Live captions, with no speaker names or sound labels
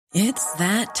It's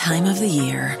that time of the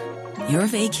year. Your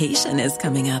vacation is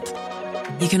coming up.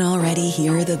 You can already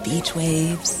hear the beach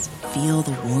waves, feel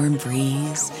the warm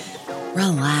breeze,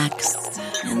 relax,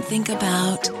 and think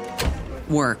about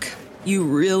work. You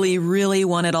really, really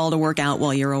want it all to work out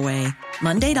while you're away.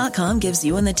 Monday.com gives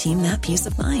you and the team that peace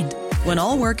of mind. When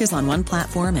all work is on one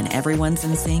platform and everyone's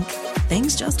in sync,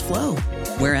 things just flow.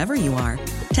 Wherever you are,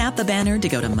 tap the banner to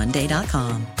go to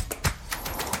Monday.com.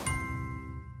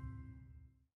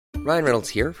 Ryan Reynolds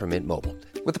here from Mint Mobile.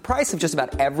 With the price of just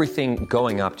about everything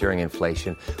going up during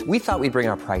inflation, we thought we'd bring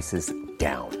our prices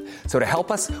down. So to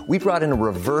help us, we brought in a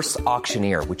reverse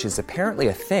auctioneer, which is apparently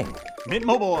a thing. Mint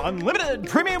Mobile Unlimited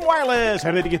Premium Wireless.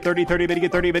 How to get 30, 30, bit to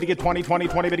get 30, bit to get 20, 20,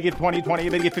 20, bit to get 20, 20,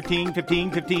 bit to get 15,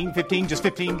 15, 15, 15, just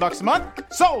 $15 a month?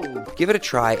 Sold! Give it a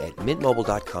try at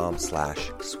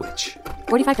mintmobile.com/switch.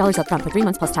 $45 up front for 3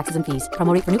 months plus taxes and fees.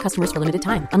 Promo rate for new customers for limited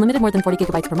time. Unlimited more than 40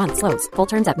 gigabytes per month. Slows full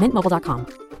terms at mintmobile.com.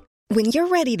 When you're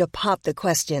ready to pop the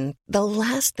question, the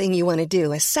last thing you want to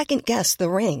do is second-guess the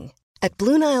ring. At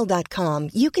BlueNile.com,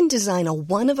 you can design a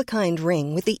one-of-a-kind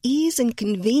ring with the ease and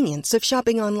convenience of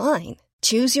shopping online.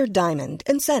 Choose your diamond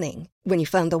and setting. When you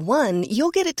find the one, you'll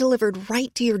get it delivered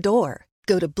right to your door.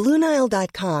 Go to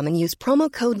BlueNile.com and use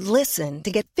promo code LISTEN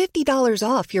to get $50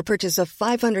 off your purchase of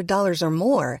 $500 or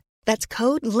more. That's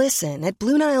code LISTEN at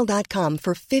BlueNile.com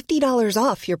for $50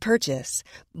 off your purchase.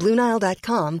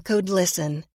 BlueNile.com, code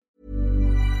LISTEN.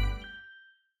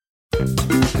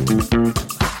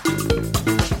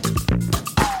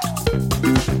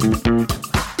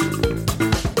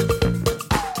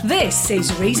 This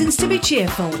is Reasons to be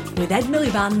Cheerful with Ed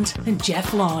Miliband and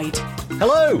Jeff Lloyd.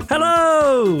 Hello!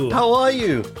 Hello! How are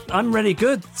you? I'm really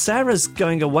good. Sarah's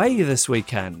going away this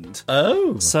weekend.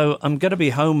 Oh. So I'm going to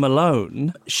be home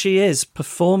alone. She is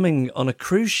performing on a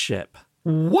cruise ship.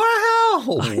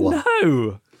 Wow! I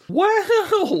know!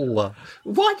 Wow! Why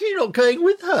are you not going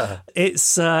with her?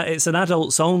 It's an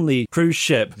adults-only cruise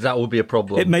ship. That would be a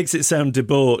problem. It makes it sound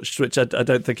debauched, which I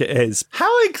don't think it is.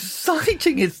 How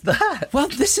exciting is that? Well,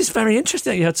 this is very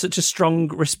interesting that you had such a strong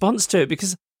response to it,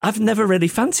 because I've never really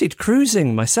fancied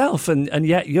cruising myself, and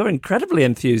yet you're incredibly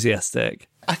enthusiastic.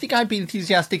 I think I'd be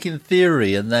enthusiastic in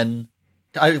theory, and then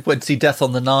I went to see Death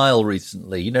on the Nile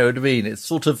recently. You know what I mean? It's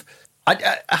sort of...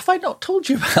 have I not told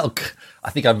you about... I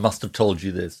think I must have told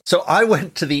you this. So I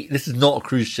went to this is not a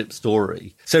cruise ship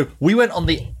story. So we went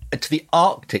to the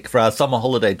Arctic for our summer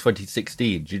holiday in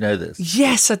 2016. Do you know this?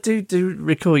 Yes, I do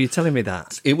recall you telling me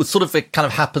that. It was sort of a kind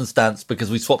of happenstance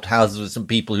because we swapped houses with some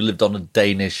people who lived on a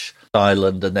Danish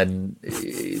island and then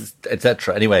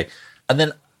etc. Anyway, and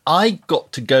then I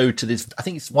got to go to this, I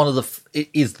think it's one of the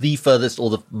furthest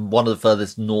or one of the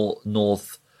furthest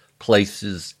north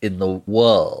places in the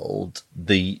world,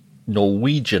 the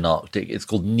Norwegian Arctic. It's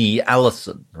called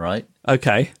Ny-Ålesund, right?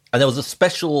 Okay. And there was a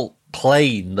special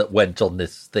plane that went on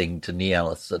this thing to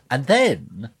Ny-Ålesund. And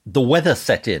then the weather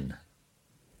set in,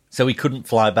 so we couldn't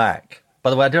fly back. By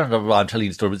the way, I don't know why I'm telling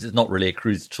you the story, but it's not really a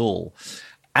cruise at all.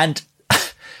 And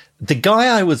the guy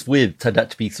I was with turned out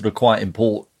to be sort of quite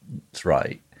important,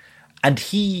 right? And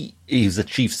he's a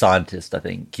chief scientist, I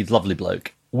think. He's a lovely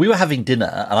bloke. We were having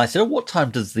dinner, and I said, what time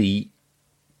does the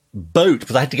boat,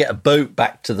 because I had to get a boat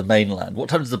back to the mainland, what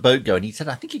time does the boat go? And he said,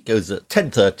 I think it goes at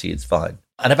 10:30, it's fine.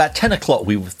 And about 10 o'clock,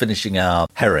 we were finishing our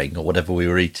herring or whatever we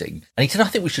were eating. And he said, I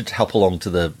think we should help along to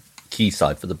the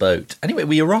quayside for the boat. Anyway,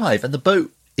 we arrive, and the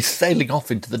boat is sailing off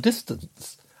into the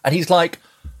distance. And he's like,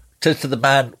 to the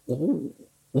man,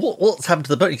 what's happened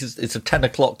to the boat? He says, it's a 10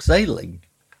 o'clock sailing.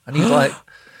 And he's like...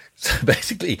 So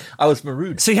basically, I was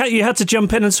marooned. So you had to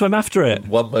jump in and swim after it?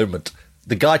 One moment.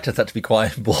 The guy turns out to be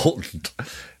quite important.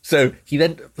 So he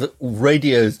then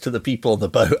radios to the people on the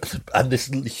boat, and this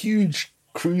huge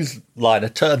cruise liner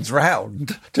turns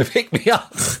round to pick me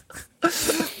up.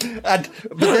 But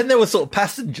then there were sort of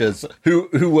passengers who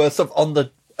were sort of on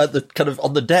the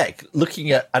deck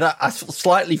looking at, and I sort of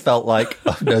slightly felt like,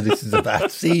 oh no, this is a bad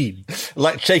scene,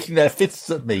 like shaking their fists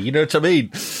at me. You know what I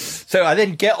mean? So I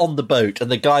then get on the boat, and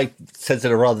the guy says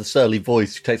in a rather surly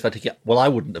voice, who takes my ticket, well, I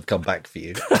wouldn't have come back for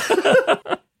you.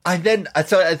 And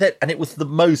it was the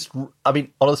most, I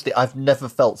mean, honestly, I've never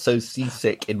felt so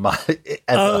seasick in my,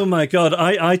 ever. Oh my God.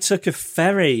 I took a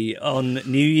ferry on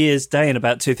New Year's Day in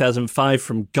about 2005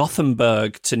 from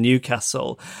Gothenburg to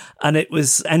Newcastle, and it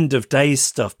was end of day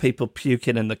stuff, people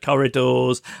puking in the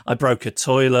corridors. I broke a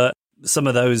toilet. Some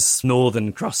of those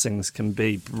northern crossings can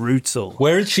be brutal.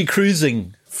 Where is she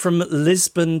cruising? From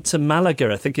Lisbon to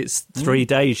Malaga. I think it's 3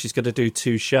 days. She's got to do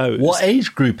 2 shows. What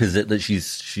age group is it that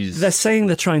she's... They're saying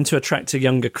they're trying to attract a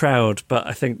younger crowd, but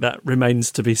I think that remains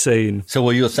to be seen. So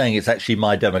what you're saying, it's actually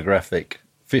my demographic,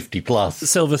 50 plus.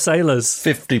 Silver Sailors.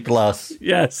 50 plus.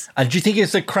 Yes. And do you think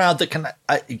it's a crowd that can,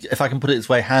 if I can put it this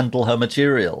way, handle her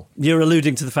material? You're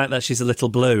alluding to the fact that she's a little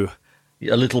blue.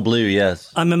 A little blue,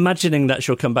 yes. I'm imagining that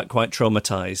she'll come back quite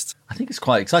traumatised. I think it's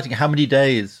quite exciting. How many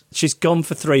days? She's gone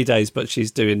for 3 days, but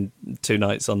she's doing 2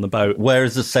 nights on the boat. Where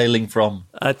is the sailing from?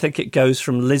 I think it goes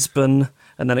from Lisbon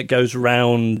and then it goes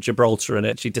round Gibraltar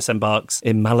and she disembarks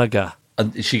in Malaga.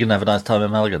 And is she going to have a nice time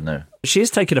in Malaga? No. She is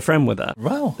taking a friend with her.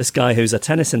 Wow. This guy who's a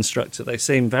tennis instructor. They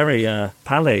seem very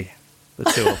pally, the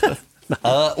two of them.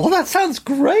 Well, that sounds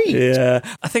great. Yeah,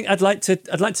 I think I'd like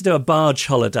to do a barge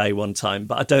holiday one time,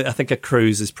 but I think a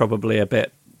cruise is probably a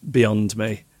bit beyond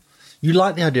me. You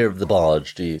like the idea of the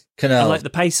barge, do you? I like the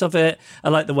pace of it. I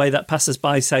like the way that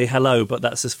passers-by say hello, but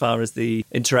that's as far as the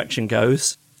interaction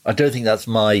goes. I don't think that's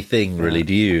my thing, really,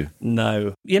 do you?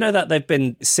 No. You know that they've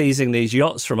been seizing these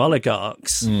yachts from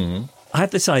oligarchs? I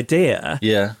had this idea.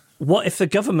 Yeah. What if the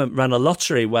government ran a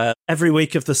lottery where every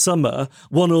week of the summer,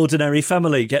 one ordinary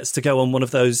family gets to go on one of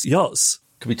those yachts?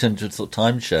 Could we turn to a sort of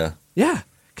timeshare? Yeah.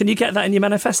 Can you get that in your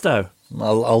manifesto?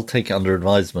 I'll take it under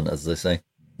advisement, as they say.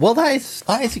 Well, that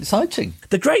is exciting.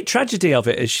 The great tragedy of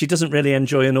it is she doesn't really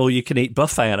enjoy an all-you-can-eat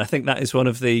buffet, and I think that is one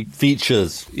of the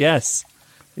features. Yes.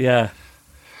 Yeah.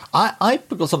 I've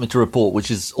got something to report,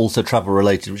 which is also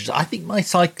travel-related, which is I think my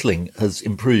cycling has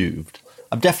improved.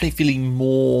 I'm definitely feeling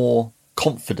more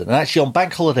confident. And actually, on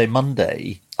Bank Holiday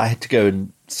Monday, I had to go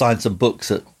and sign some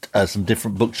books at some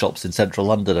different bookshops in central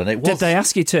London, and it was. Did they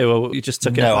ask you to, or you just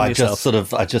took it? No, on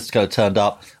yourself? I just kind of turned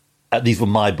up. These were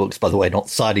my books, by the way, not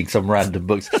signing some random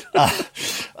books. It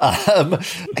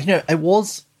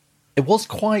was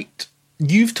quite.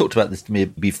 You've talked about this to me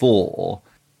before.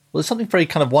 Well, there's something very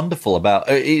kind of wonderful about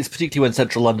it's particularly when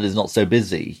central London is not so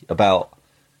busy about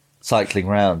cycling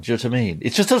around. Do you know what I mean?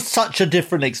 It's just such a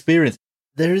different experience.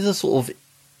 There is a sort of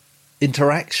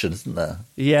interaction, isn't there?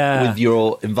 Yeah. With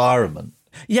your environment.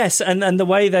 Yes, and the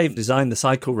way they've designed the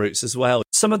cycle routes as well.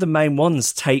 Some of the main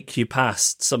ones take you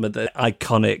past some of the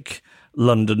iconic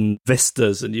London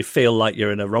vistas and you feel like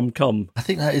you're in a rom-com. I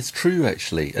think that is true,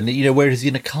 actually. And, whereas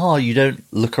in a car, you don't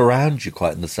look around you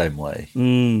quite in the same way.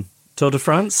 Tour de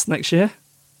France next year?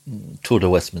 Tour de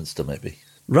Westminster, maybe.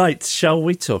 Right, shall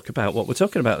we talk about what we're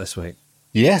talking about this week?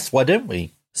 Yes, why don't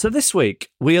we? So this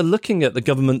week, we are looking at the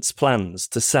government's plans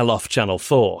to sell off Channel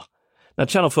 4. Now,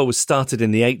 Channel 4 was started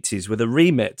in the 80s with a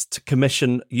remit to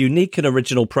commission unique and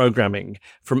original programming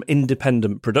from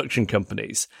independent production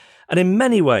companies. And in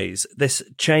many ways, this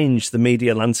changed the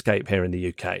media landscape here in the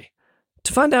UK.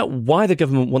 To find out why the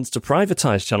government wants to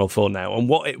privatise Channel 4 now and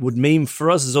what it would mean for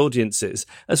us as audiences,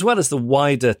 as well as the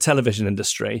wider television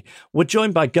industry, we're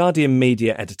joined by Guardian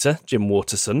media editor Jim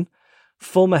Waterson,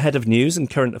 former head of news and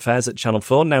current affairs at Channel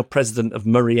 4, now president of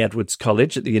Murray Edwards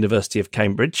College at the University of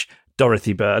Cambridge,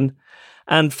 Dorothy Byrne,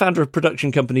 and founder of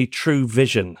production company True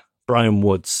Vision, Brian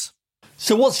Woods.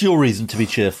 So what's your reason to be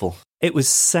cheerful? It was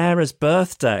Sarah's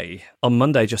birthday on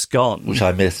Monday just gone. Which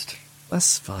I missed.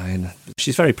 That's fine.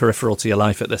 She's very peripheral to your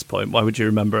life at this point. Why would you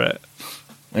remember it?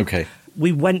 Okay.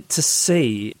 We went to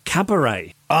see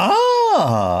Cabaret.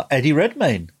 Ah, Eddie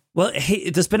Redmayne. Well,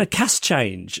 there's been a cast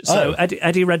change. So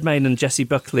Eddie Redmayne and Jessie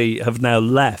Buckley have now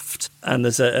left, and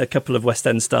there's a couple of West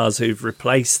End stars who've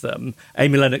replaced them,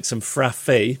 Amy Lennox and Fra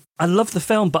Fee. I love the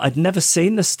film, but I'd never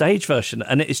seen the stage version,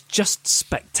 and it is just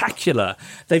spectacular.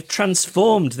 They've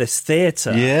transformed this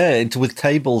theatre. Yeah, with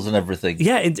tables and everything.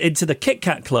 Yeah, into the Kit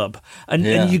Kat Club.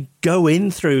 And you go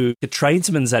in through the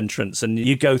tradesman's entrance, and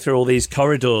you go through all these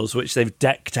corridors, which they've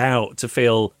decked out to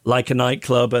feel like a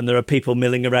nightclub, and there are people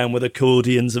milling around with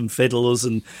accordions and fiddles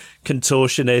and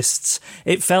contortionists.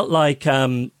 It felt like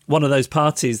one of those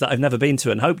parties that I've never been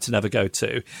to and hope to never go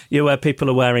to. Where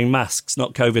people are wearing masks,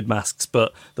 not COVID masks,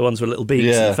 but the ones with little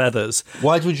beaks and feathers.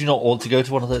 Why would you not want to go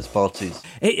to one of those parties?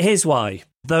 Here's why.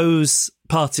 Those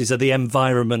parties are the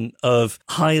environment of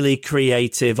highly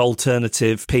creative,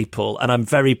 alternative people, and I'm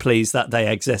very pleased that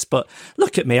they exist. But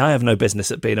look at me, I have no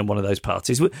business at being in one of those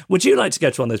parties. Would you like to go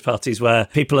to one of those parties where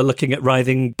people are looking at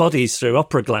writhing bodies through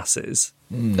opera glasses?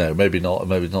 No, maybe not.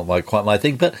 Maybe it's not quite my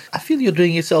thing, but I feel you're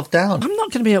doing yourself down. I'm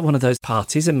not going to be at one of those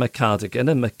parties in my cardigan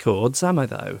and my cords, am I,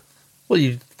 though? Well,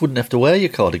 you wouldn't have to wear your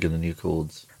cardigan and your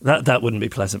cords. That wouldn't be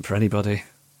pleasant for anybody.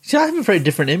 See, I have a very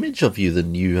different image of you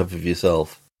than you have of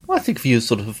yourself. I think of you as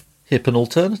sort of hip and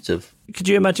alternative. Could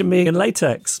you imagine me in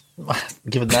latex? I've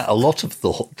given that a lot of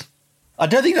thought. I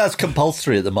don't think that's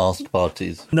compulsory at the masked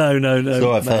parties. No.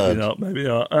 So I've heard. Maybe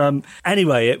not.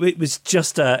 Anyway, it was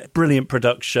just a brilliant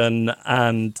production,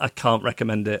 and I can't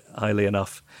recommend it highly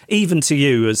enough. Even to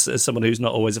you, as someone who's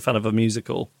not always a fan of a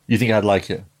musical. You think I'd like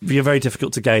it? You're very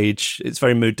difficult to gauge. It's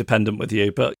very mood dependent with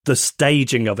you, but the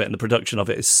staging of it and the production of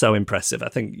it is so impressive. I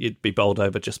think you'd be bowled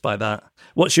over just by that.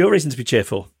 What's your reason to be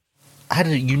cheerful? I had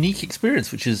a unique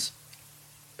experience, which is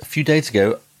a few days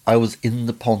ago, I was in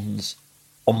the ponds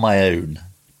on my own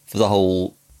for the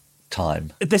whole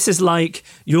time. This is like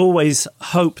you always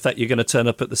hope that you're going to turn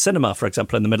up at the cinema, for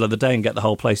example, in the middle of the day and get the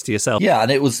whole place to yourself. Yeah, and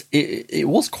it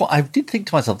was quite, I did think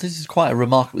to myself, this is quite a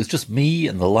remarkable, it was just me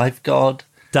and the lifeguard.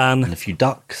 Dan. And a few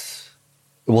ducks.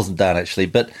 It wasn't Dan, actually,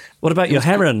 but... What about your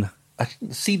heron? I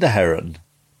didn't see the heron,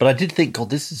 but I did think, God,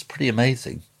 this is pretty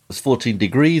amazing. It was 14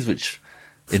 degrees, which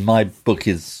in my book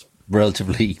is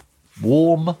relatively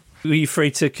warm. Were you free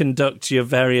to conduct your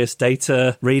various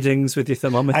data readings with your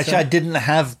thermometer? Actually, I didn't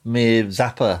have my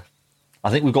Zapper. I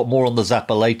think we've got more on the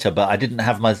Zapper later, but I didn't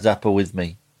have my Zapper with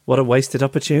me. What a wasted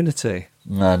opportunity.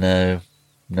 No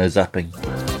zapping.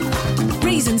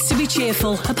 Reasons to be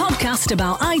Cheerful, a podcast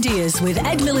about ideas with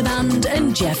Ed Miliband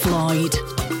and Jeff Lloyd.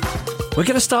 We're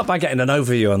going to start by getting an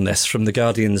overview on this from The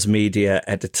Guardian's media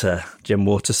editor, Jim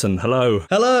Waterson. Hello.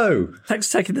 Hello. Thanks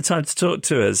for taking the time to talk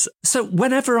to us. So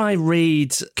whenever I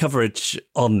read coverage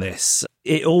on this,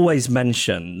 it always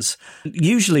mentions,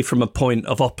 usually from a point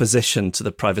of opposition to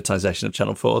the privatisation of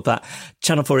Channel 4, that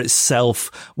Channel 4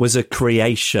 itself was a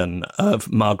creation of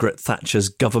Margaret Thatcher's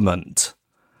government.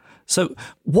 So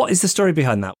what is the story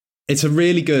behind that? It's a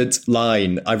really good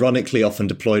line, ironically often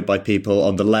deployed by people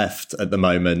on the left at the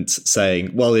moment,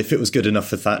 saying, well, if it was good enough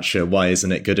for Thatcher, why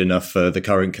isn't it good enough for the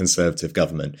current Conservative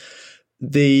government?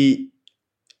 The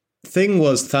thing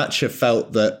was, Thatcher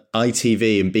felt that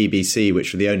ITV and BBC,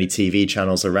 which were the only TV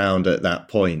channels around at that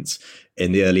point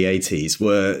in the early 80s,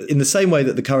 were, in the same way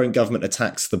that the current government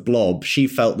attacks the Blob, she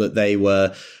felt that they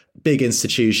were big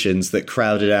institutions that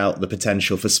crowded out the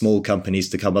potential for small companies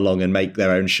to come along and make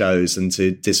their own shows and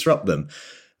to disrupt them.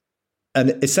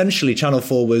 And essentially, Channel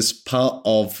 4 was part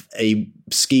of a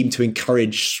scheme to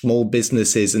encourage small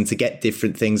businesses and to get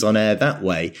different things on air that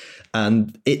way.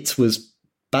 And it was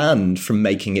banned from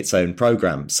making its own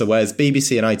programme. So whereas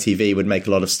BBC and ITV would make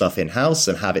a lot of stuff in-house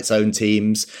and have its own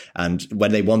teams, and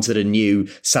when they wanted a new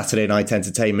Saturday night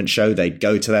entertainment show, they'd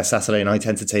go to their Saturday night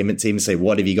entertainment team and say,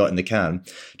 what have you got in the can?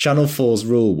 Channel 4's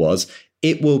rule was,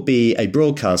 it will be a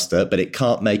broadcaster, but it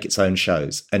can't make its own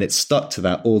shows. And it's stuck to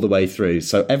that all the way through.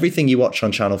 So everything you watch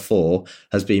on Channel 4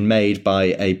 has been made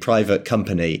by a private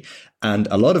company. And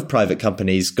a lot of private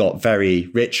companies got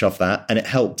very rich off that, and it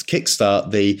helped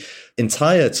kickstart the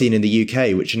entire scene in the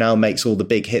UK, which now makes all the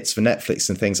big hits for Netflix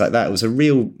and things like that. It was a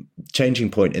real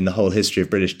changing point in the whole history of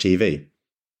British TV.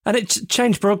 And it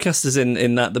changed broadcasters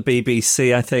in that the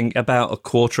BBC, I think, about a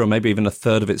quarter or maybe even a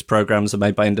third of its programmes are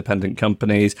made by independent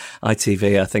companies.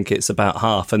 ITV, I think it's about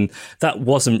half. And that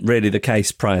wasn't really the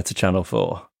case prior to Channel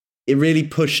 4. It really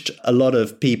pushed a lot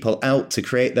of people out to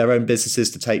create their own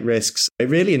businesses, to take risks. It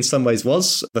really, in some ways,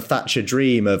 was the Thatcher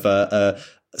dream of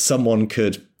someone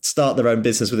could start their own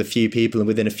business with a few people and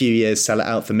within a few years sell it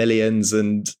out for millions.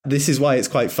 And this is why it's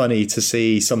quite funny to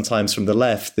see sometimes from the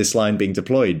left this line being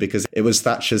deployed, because it was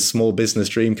Thatcher's small business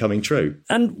dream coming true.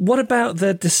 And what about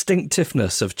the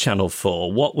distinctiveness of Channel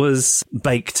 4? What was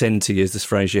baked in, to use this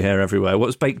phrase you hear everywhere, what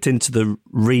was baked into the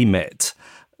remit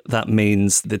that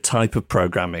means the type of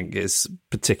programming is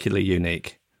particularly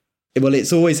unique? Well,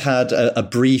 it's always had a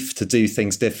brief to do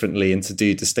things differently and to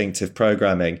do distinctive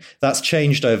programming. That's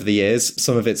changed over the years.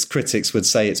 Some of its critics would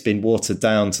say it's been watered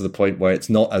down to the point where it's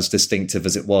not as distinctive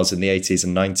as it was in the 80s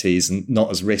and 90s and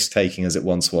not as risk-taking as it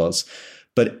once was.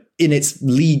 But in its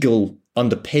legal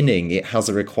underpinning, it has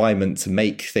a requirement to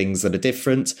make things that are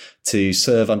different, to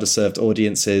serve underserved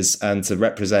audiences and to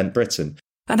represent Britain.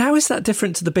 And how is that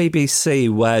different to the BBC,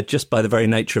 where just by the very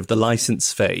nature of the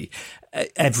licence fee,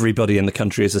 everybody in the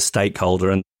country is a stakeholder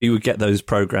and you would get those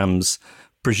programmes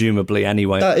presumably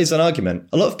anyway? That is an argument.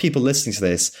 A lot of people listening to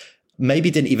this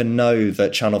maybe didn't even know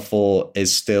that Channel 4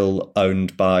 is still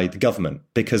owned by the government,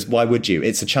 because why would you?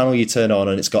 It's a channel you turn on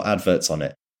and it's got adverts on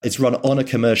it. It's run on a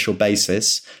commercial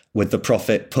basis with the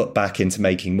profit put back into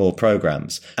making more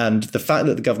programmes. And the fact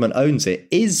that the government owns it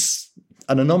is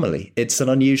an anomaly. It's an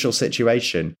unusual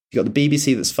situation. You've got the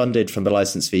BBC that's funded from the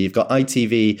licence fee. You've got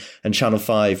ITV and Channel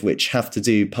 5, which have to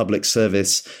do public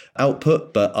service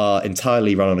output, but are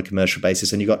entirely run on a commercial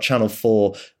basis. And you've got Channel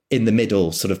 4 in the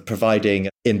middle, sort of providing,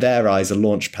 in their eyes, a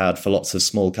launch pad for lots of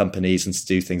small companies and to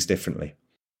do things differently.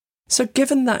 So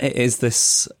given that it is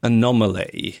this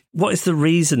anomaly, what is the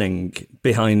reasoning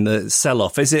behind the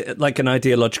sell-off? Is it like an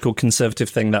ideological conservative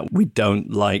thing that we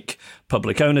don't like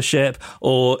public ownership,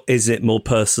 or is it more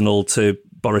personal to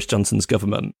Boris Johnson's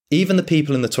government? Even the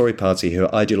people in the Tory party who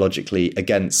are ideologically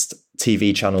against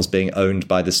TV channels being owned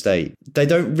by the state, they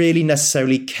don't really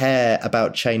necessarily care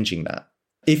about changing that.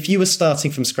 If you were starting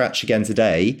from scratch again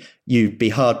today, you'd be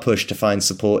hard pushed to find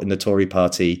support in the Tory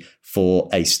party for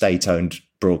a state-owned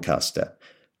broadcaster.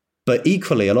 But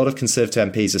equally, a lot of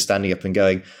Conservative MPs are standing up and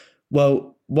going,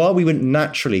 well, while we wouldn't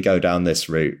naturally go down this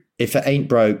route, if it ain't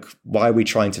broke, why are we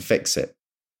trying to fix it?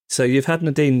 So you've had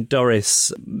Nadine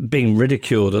Dorries being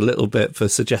ridiculed a little bit for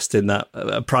suggesting that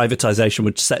a privatisation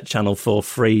would set Channel 4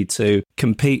 free to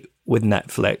compete with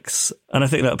Netflix. And I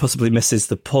think that possibly misses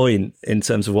the point in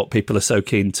terms of what people are so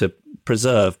keen to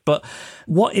preserve. But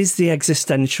what is the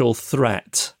existential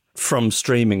threat from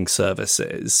streaming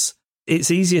services?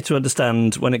 It's easier to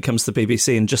understand when it comes to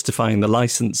BBC and justifying the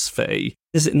licence fee.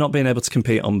 Is it not being able to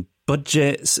compete on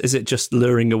budgets? Is it just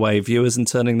luring away viewers and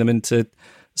turning them into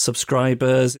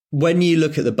subscribers? When you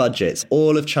look at the budgets,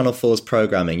 all of Channel 4's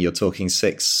programming, you're talking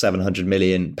 £600-700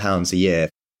 million a year.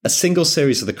 A single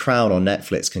series of The Crown on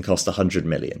Netflix can cost 100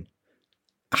 million.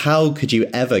 How could you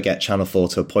ever get Channel 4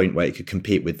 to a point where it could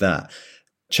compete with that?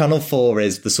 Channel 4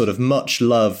 is the sort of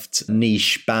much-loved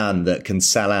niche band that can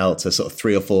sell out a sort of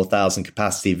 3,000 or 4,000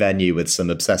 capacity venue with some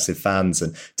obsessive fans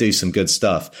and do some good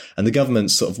stuff. And the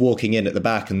government's sort of walking in at the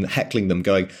back and heckling them,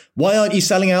 going, why aren't you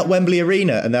selling out Wembley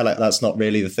Arena? And they're like, that's not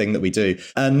really the thing that we do.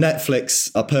 And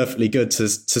Netflix are perfectly good to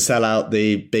sell out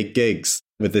the big gigs,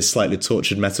 with this slightly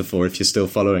tortured metaphor if you're still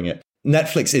following it.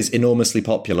 Netflix is enormously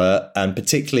popular, and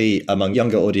particularly among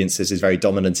younger audiences is very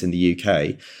dominant in the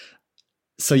UK.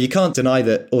 So you can't deny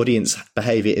that audience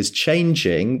behaviour is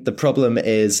changing. The problem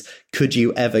is, could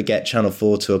you ever get Channel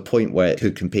 4 to a point where it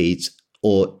could compete?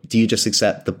 Or do you just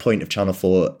accept the point of Channel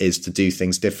 4 is to do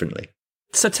things differently?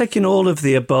 So taking all of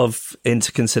the above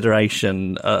into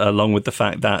consideration, along with the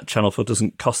fact that Channel 4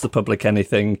 doesn't cost the public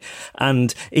anything,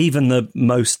 and even the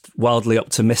most wildly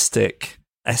optimistic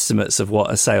estimates of what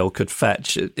a sale could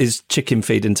fetch is chicken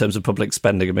feed in terms of public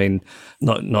spending. I mean,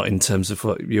 not in terms of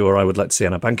what you or I would like to see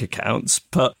on our bank accounts,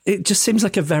 but it just seems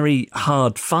like a very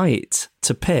hard fight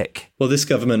to pick. Well, this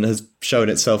government has shown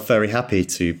itself very happy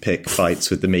to pick fights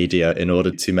with the media in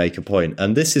order to make a point.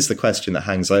 And this is the question that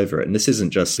hangs over it. And this isn't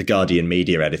just the Guardian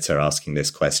media editor asking this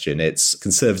question. It's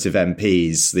Conservative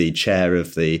MPs, the chair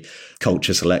of the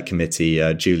Culture Select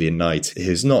Committee, Julian Knight,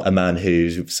 who's not a man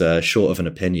who's short of an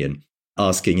opinion,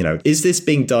 asking, is this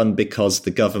being done because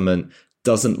the government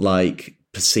doesn't like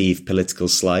perceived political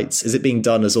slights? Is it being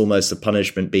done as almost a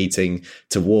punishment beating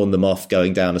to warn them off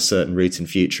going down a certain route in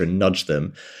future and nudge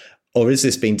them? Or is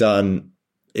this being done,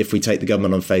 if we take the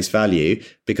government on face value,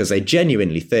 because they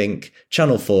genuinely think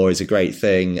Channel 4 is a great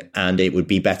thing and it would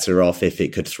be better off if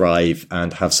it could thrive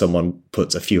and have someone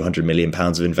put a few £100 million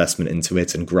of investment into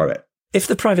it and grow it? If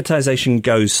the privatisation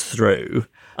goes through,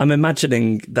 I'm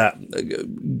imagining that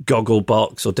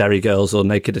Gogglebox or Derry Girls or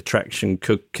Naked Attraction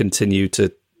could continue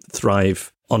to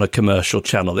thrive on a commercial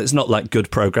channel. It's not like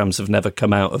good programmes have never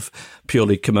come out of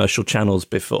purely commercial channels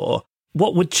before.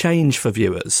 What would change for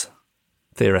viewers,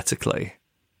 theoretically?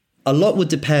 A lot would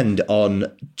depend on,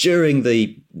 during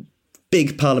the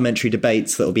big parliamentary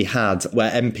debates that will be had, where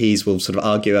MPs will sort of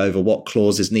argue over what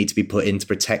clauses need to be put in to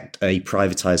protect a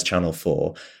privatised Channel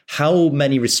 4. How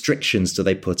many restrictions do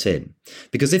they put in?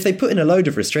 Because if they put in a load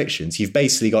of restrictions, you've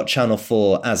basically got Channel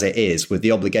 4 as it is, with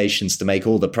the obligations to make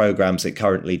all the programmes it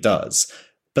currently does.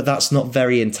 But that's not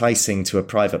very enticing to a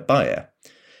private buyer.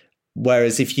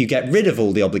 Whereas if you get rid of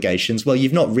all the obligations, well,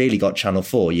 you've not really got Channel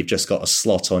 4. You've just got a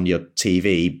slot on your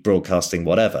TV, broadcasting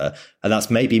whatever, and that's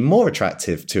maybe more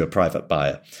attractive to a private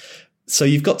buyer. So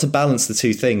you've got to balance the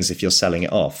two things if you're selling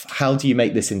it off. How do you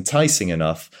make this enticing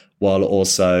enough while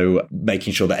also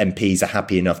making sure that MPs are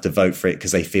happy enough to vote for it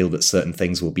because they feel that certain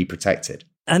things will be protected?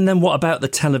 And then what about the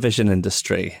television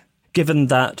industry? Given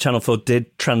that Channel 4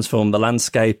 did transform the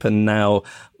landscape and now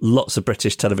lots of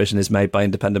British television is made by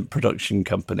independent production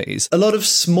companies. A lot of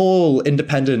small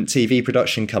independent TV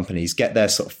production companies get their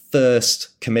sort of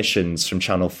first commissions from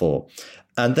Channel 4.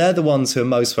 And they're the ones who are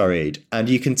most worried. And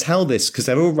you can tell this because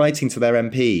they're all writing to their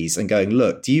MPs and going,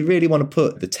 look, do you really want to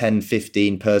put the 10,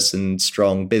 15 person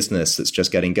strong business that's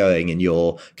just getting going in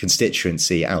your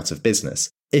constituency out of business?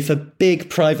 If a big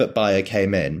private buyer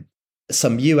came in,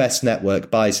 some US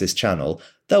network buys this channel,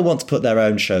 they'll want to put their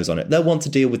own shows on it. They'll want to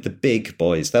deal with the big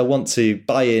boys. They'll want to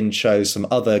buy in shows from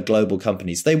other global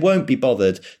companies. They won't be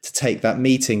bothered to take that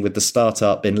meeting with the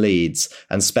startup in Leeds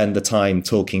and spend the time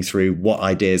talking through what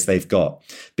ideas they've got,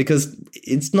 because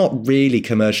it's not really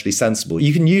commercially sensible.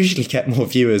 You can usually get more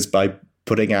viewers by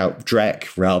putting out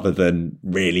Drek rather than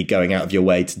really going out of your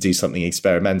way to do something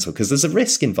experimental, because there's a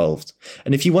risk involved.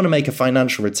 And if you want to make a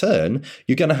financial return,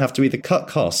 you're going to have to either cut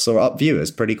costs or up viewers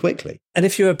pretty quickly. And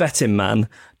if you're a betting man,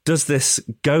 does this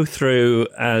go through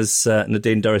as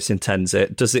Nadine Dorries intends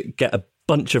it? Does it get a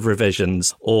bunch of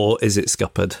revisions, or is it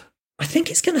scuppered? I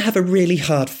think it's going to have a really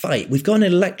hard fight. We've got an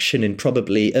election in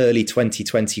probably early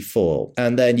 2024,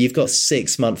 and then you've got a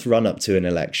 6-month run up to an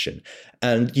election,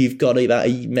 and you've got about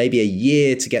maybe a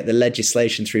year to get the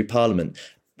legislation through Parliament.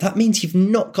 That means you've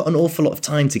not got an awful lot of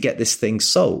time to get this thing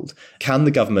sold. Can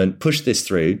the government push this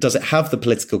through? Does it have the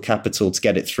political capital to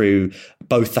get it through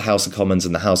both the House of Commons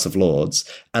and the House of Lords?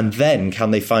 And then can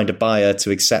they find a buyer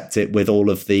to accept it with all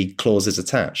of the clauses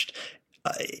attached?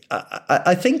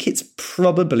 I think it's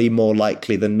probably more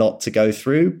likely than not to go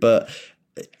through, but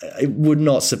it would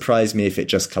not surprise me if it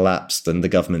just collapsed and the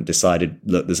government decided,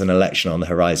 look, there's an election on the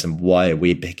horizon. Why are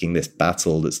we picking this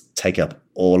battle that's taken up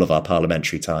all of our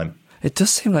parliamentary time? It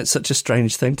does seem like such a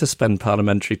strange thing to spend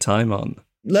parliamentary time on.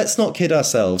 Let's not kid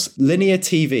ourselves. Linear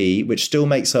TV, which still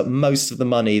makes up most of the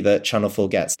money that Channel 4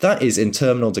 gets, that is in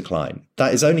terminal decline.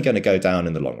 That is only going to go down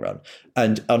in the long run.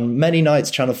 And on many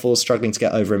nights, Channel 4 is struggling to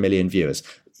get over 1 million viewers.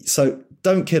 So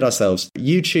don't kid ourselves.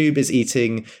 YouTube is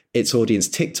eating its audience.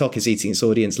 TikTok is eating its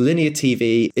audience. Linear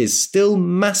TV is still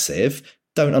massive.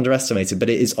 Don't underestimate it, but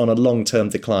it is on a long-term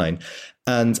decline.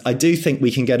 And I do think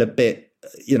we can get a bit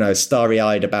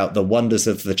starry-eyed about the wonders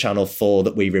of the Channel 4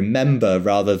 that we remember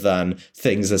rather than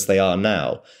things as they are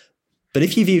now. But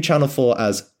if you view Channel 4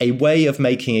 as a way of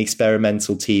making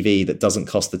experimental TV that doesn't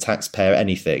cost the taxpayer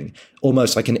anything,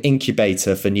 almost like an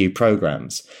incubator for new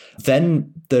programs,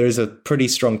 then there is a pretty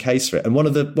strong case for it. And one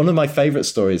of my favorite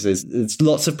stories is there's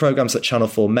lots of programs that Channel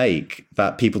 4 make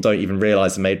that people don't even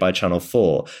realize are made by Channel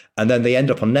 4. And then they end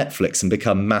up on Netflix and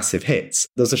become massive hits.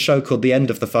 There's a show called The End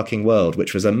of the Fucking World,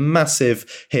 which was a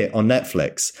massive hit on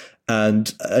Netflix.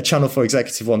 And a Channel 4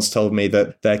 executive once told me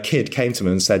that their kid came to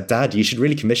him and said, Dad, you should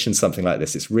really commission something like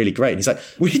this. It's really great. And he's like,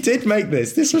 we did make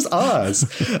this. This was ours.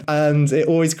 And it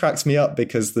always cracks me up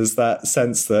because there's that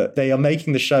sense that they are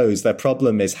making the shows. Their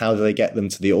problem is how do they get them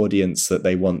to the audience that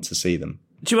they want to see them.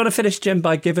 Do you want to finish, Jim,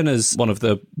 by giving us one of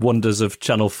the wonders of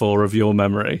Channel 4 of your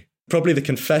memory? Probably the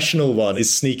confessional one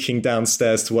is sneaking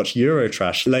downstairs to watch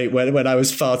Eurotrash late when I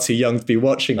was far too young to be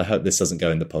watching. I hope this doesn't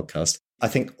go in the podcast. I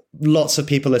think lots of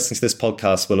people listening to this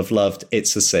podcast will have loved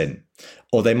It's a Sin,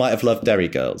 or they might have loved Derry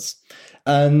Girls.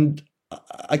 And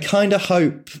I kind of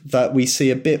hope that we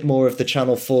see a bit more of the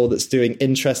Channel 4 that's doing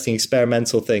interesting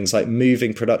experimental things like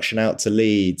moving production out to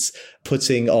Leeds,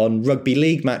 putting on rugby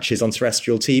league matches on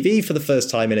terrestrial TV for the first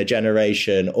time in a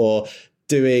generation, or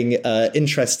doing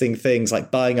interesting things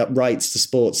like buying up rights to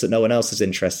sports that no one else is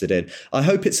interested in. I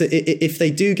hope if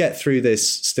they do get through this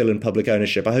still in public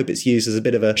ownership, I hope it's used as a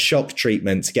bit of a shock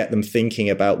treatment to get them thinking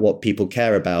about what people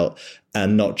care about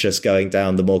and not just going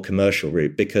down the more commercial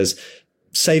route, because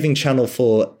saving Channel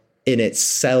 4 in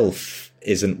itself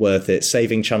isn't worth it.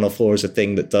 Saving Channel 4 as a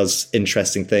thing that does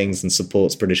interesting things and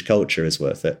supports British culture is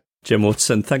worth it. Jim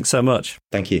Waterson, thanks so much.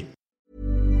 Thank you.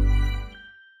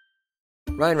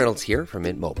 Ryan Reynolds here from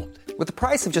Mint Mobile. With the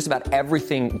price of just about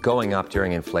everything going up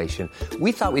during inflation,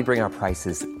 we thought we'd bring our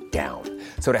prices down.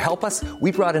 So to help us,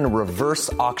 we brought in a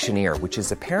reverse auctioneer, which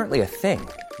is apparently a thing.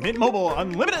 Mint Mobile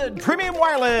Unlimited Premium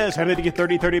Wireless. How to get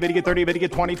 30, 30, bit to get 30, bit to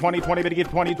get 20, 20, 20, bit to get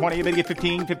 20, 20, bit to get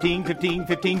 15, 15, 15,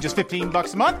 15, just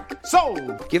 $15 a month?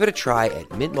 Sold! Give it a try at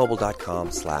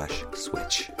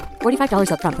mintmobile.com/switch.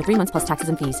 $45 up front for 3 months plus taxes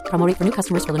and fees. Promo rate for new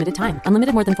customers for limited time.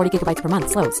 Unlimited more than 40 gigabytes per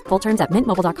month. Slows full terms at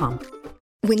mintmobile.com.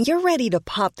 When you're ready to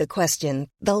pop the question,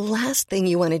 the last thing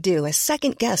you want to do is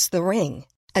second-guess the ring.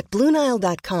 At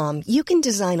BlueNile.com, you can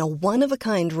design a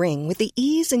one-of-a-kind ring with the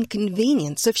ease and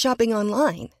convenience of shopping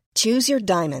online. Choose your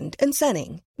diamond and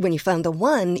setting. When you find the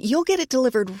one, you'll get it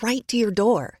delivered right to your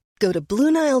door. Go to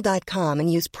BlueNile.com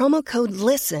and use promo code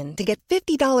LISTEN to get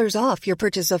 $50 off your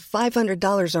purchase of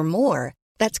 $500 or more.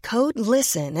 That's code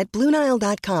LISTEN at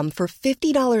BlueNile.com for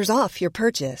 $50 off your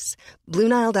purchase.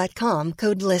 BlueNile.com,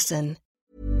 code LISTEN.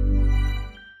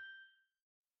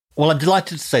 Well, I'm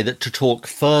delighted to say that to talk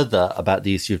further about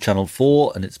the issue of Channel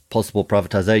 4 and its possible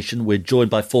privatisation, we're joined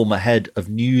by former head of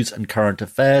news and current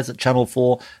affairs at Channel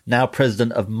 4, now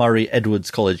president of Murray Edwards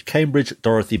College, Cambridge,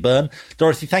 Dorothy Byrne.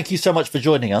 Dorothy, thank you so much for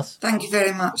joining us. Thank you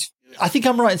very much. I think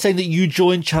I'm right in saying that you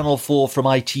joined Channel 4 from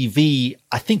ITV,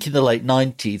 I think in the late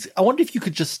 90s. I wonder if you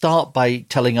could just start by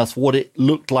telling us what it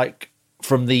looked like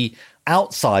from the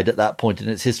outside at that point in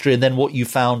its history, and then what you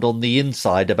found on the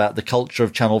inside about the culture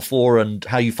of Channel 4 and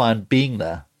how you found being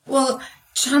there. Well,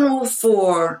 Channel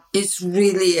 4 is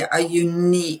really a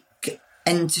unique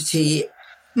entity,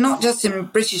 not just in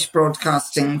British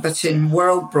broadcasting, but in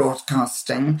world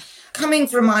broadcasting. Coming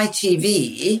from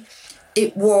ITV,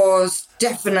 it was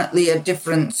definitely a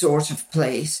different sort of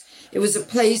place. It was a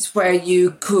place where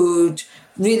you could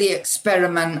really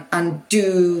experiment and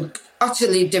do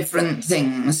utterly different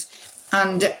things.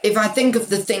 And if I think of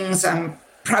the things I'm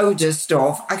proudest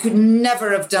of, I could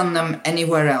never have done them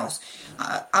anywhere else.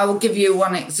 I will give you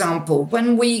one example.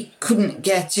 When we couldn't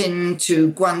get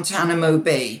into Guantanamo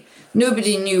Bay,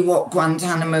 nobody knew what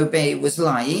Guantanamo Bay was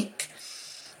like.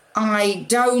 I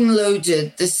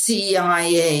downloaded the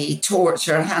CIA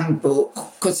torture handbook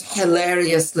because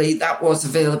hilariously that was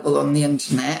available on the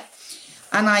internet.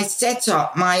 And I set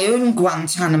up my own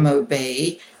Guantanamo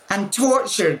Bay and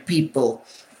tortured people.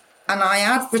 And I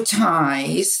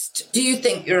advertised, do you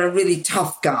think you're a really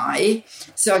tough guy?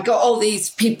 So I got all these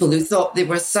people who thought they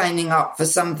were signing up for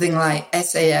something like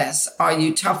SAS, Are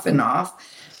You Tough Enough?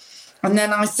 And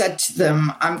then I said to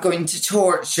them, I'm going to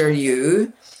torture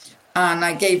you. And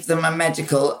I gave them a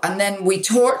medical, and then we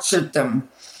tortured them.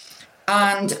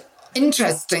 And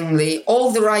interestingly,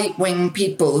 all the right-wing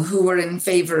people who were in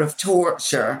favour of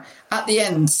torture at the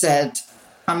end said,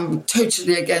 I'm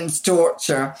totally against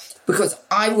torture because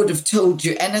I would have told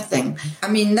you anything. I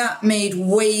mean, that made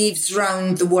waves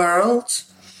round the world.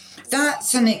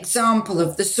 That's an example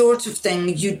of the sort of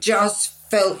thing you just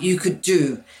felt you could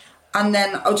do. And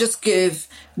then I'll just give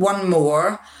one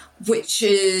more, which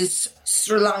is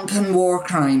Sri Lankan war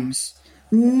crimes.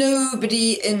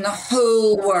 Nobody in the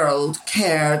whole world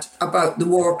cared about the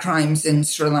war crimes in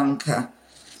Sri Lanka.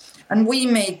 And we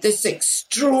made this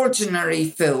extraordinary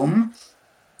film,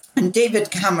 and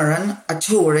David Cameron, a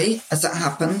Tory, as it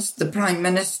happens, the Prime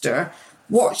Minister,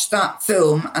 watched that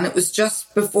film, and it was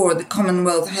just before the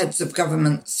Commonwealth Heads of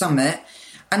Government Summit,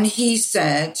 and he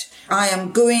said, I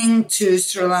am going to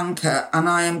Sri Lanka and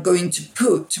I am going to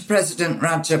put to President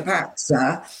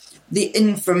Rajapaksa the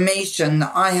information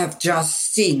that I have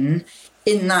just seen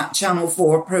in that Channel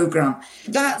 4 programme.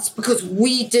 That's because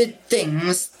we did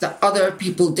things that other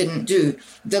people didn't do.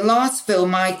 The last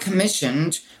film I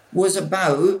commissioned was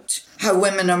about how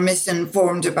women are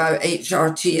misinformed about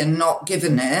HRT and not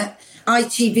given it.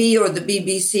 ITV or the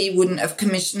BBC wouldn't have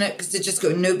commissioned it because they just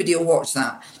go, nobody will watch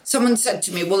that. Someone said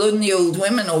to me, well, only old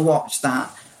women will watch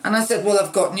that. And I said, well,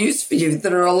 I've got news for you.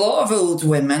 There are a lot of old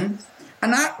women.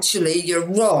 And actually, you're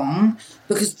wrong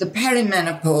because the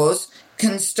perimenopause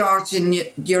can start in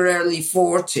your early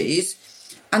 40s.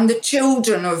 And the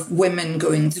children of women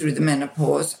going through the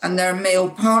menopause and their male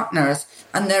partners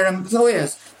and their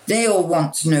employers, they all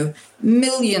want to know.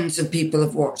 Millions of people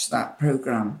have watched that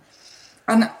programme.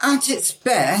 And at its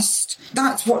best,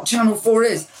 that's what Channel 4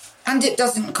 is. And it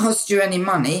doesn't cost you any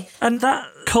money. And that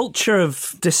culture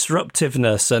of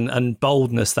disruptiveness and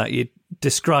boldness that you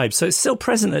described, so it's still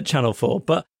present at Channel 4,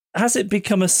 but has it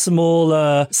become a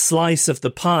smaller slice of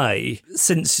the pie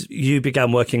since you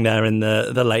began working there in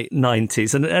the late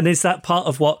 90s? And is that part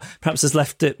of what perhaps has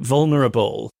left it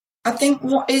vulnerable? I think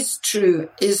what is true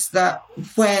is that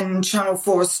when Channel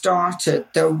 4 started,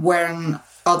 there weren't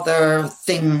other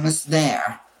things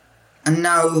there. And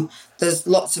now there's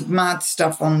lots of mad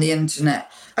stuff on the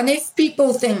internet. And if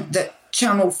people think that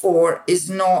Channel 4 is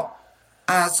not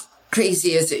as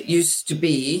crazy as it used to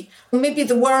be, maybe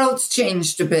the world's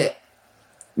changed a bit.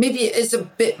 Maybe it is a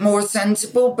bit more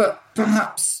sensible, but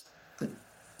perhaps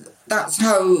that's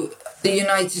how the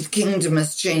United Kingdom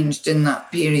has changed in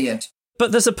that period.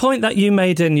 But there's a point that you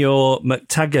made in your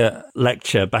McTaggart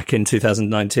lecture back in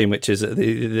 2019, which is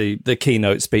the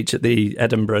keynote speech at the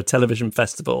Edinburgh Television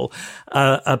Festival,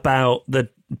 about the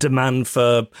demand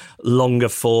for longer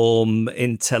form,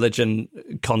 intelligent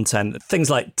content,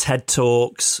 things like TED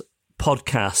Talks,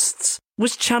 podcasts.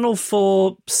 Was Channel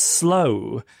 4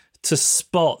 slow to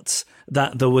spot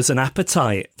that there was an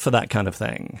appetite for that kind of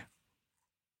thing?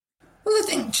 Well, I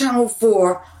think Channel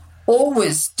 4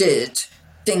 always did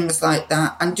things like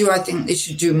that. And do I think they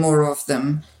should do more of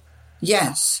them?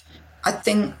 Yes. I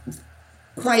think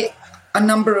quite a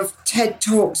number of TED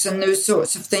Talks and those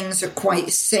sorts of things are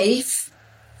quite safe.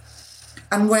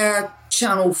 And where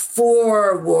Channel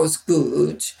 4 was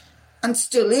good, and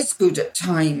still is good at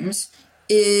times,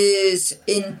 is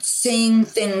in saying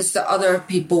things that other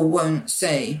people won't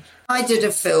say. I did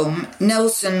a film,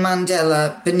 Nelson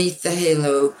Mandela Beneath the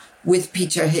Halo, with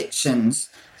Peter Hitchens.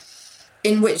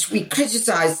 in which we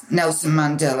criticised Nelson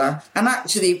Mandela. And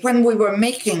actually, when we were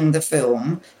making the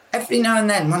film, every now and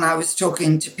then when I was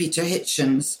talking to Peter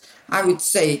Hitchens, I would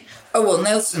say, oh, well,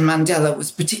 Nelson Mandela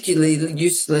was particularly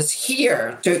useless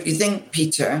here, don't you think,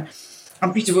 Peter?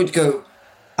 And Peter would go,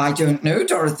 I don't know,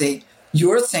 Dorothy.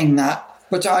 You're saying that,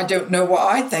 but I don't know what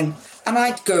I think. And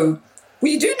I'd go,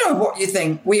 well, you do know what you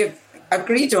think. We have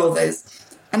agreed all this.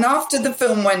 And after the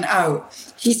film went out,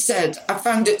 he said, I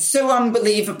found it so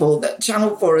unbelievable that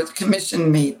Channel 4 had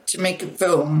commissioned me to make a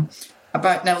film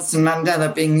about Nelson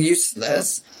Mandela being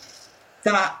useless,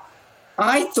 that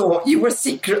I thought you were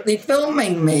secretly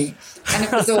filming me. And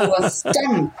it was all a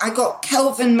stunt. I got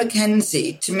Kelvin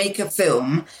Mackenzie to make a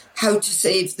film, How to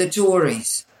Save the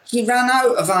Tories. He ran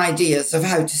out of ideas of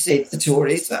how to save the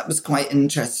Tories. That was quite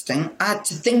interesting. I had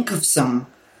to think of some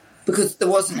because there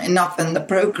wasn't enough in the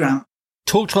programme.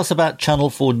 Talk to us about Channel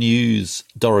 4 News,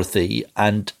 Dorothy,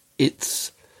 and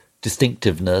its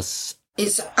distinctiveness.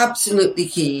 It's absolutely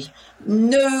key.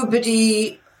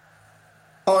 Nobody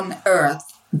on earth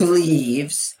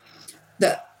believes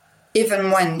that even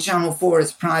when Channel 4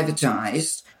 is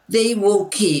privatised, they will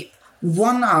keep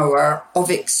 1 hour of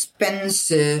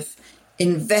expensive,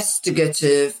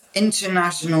 investigative,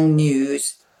 international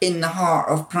news in the heart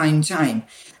of prime time.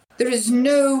 There is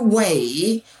no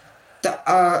way that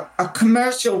a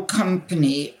commercial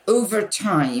company over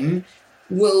time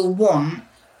will want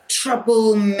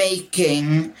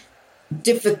troublemaking,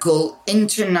 difficult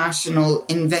international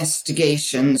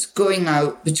investigations going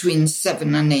out between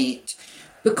 7 and 8,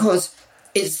 because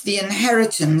it's the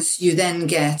inheritance you then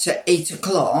get at 8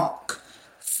 o'clock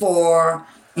for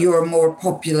your more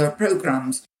popular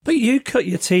programmes. But you cut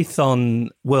your teeth on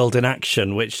World in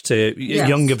Action, which to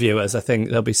younger viewers, I think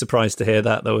they'll be surprised to hear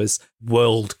that there was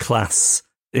world-class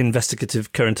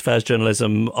investigative current affairs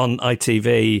journalism on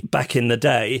ITV back in the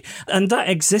day. And that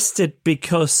existed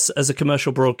because, as a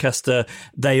commercial broadcaster,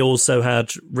 they also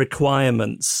had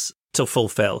requirements to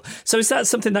fulfill. So is that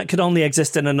something that could only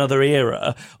exist in another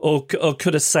era? Or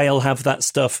could a sale have that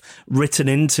stuff written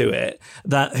into it,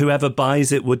 that whoever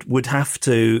buys it would have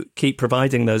to keep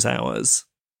providing those hours?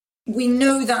 We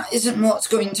know that isn't what's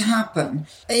going to happen.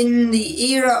 In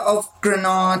the era of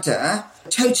Granada,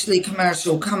 totally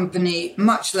commercial company,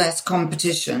 much less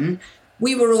competition,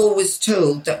 we were always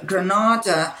told that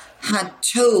Granada had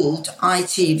told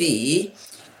ITV,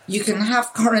 you can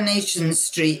have Coronation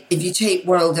Street if you take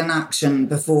World in Action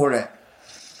before it.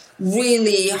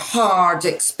 Really hard,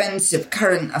 expensive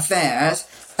current affairs,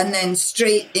 and then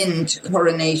straight into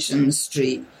Coronation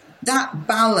Street. That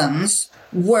balance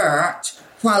worked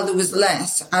while there was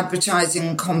less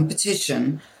advertising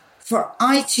competition. For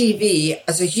ITV,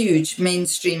 as a huge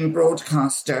mainstream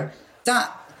broadcaster,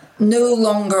 that no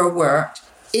longer worked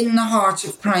in the heart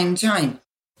of prime time.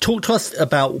 Talk to us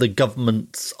about the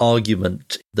government's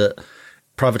argument that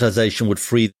privatisation would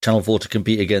free Channel 4 to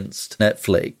compete against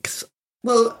Netflix.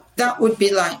 Well, that would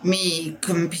be like me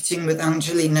competing with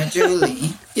Angelina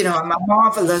Jolie. You know, I'm a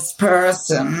marvellous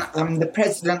person. I'm the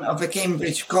president of a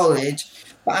Cambridge college,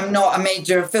 but I'm not a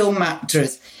major film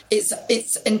actress.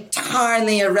 It's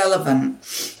entirely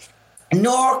irrelevant.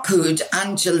 Nor could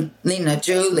Angelina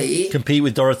Jolie compete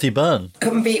with Dorothy Byrne.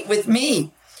 Compete with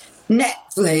me.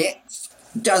 Netflix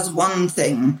does one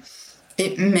thing.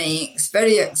 It makes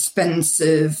very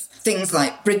expensive things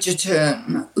like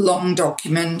Bridgerton, long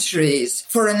documentaries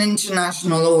for an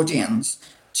international audience.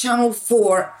 Channel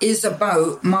 4 is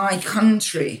about my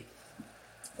country.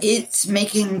 It's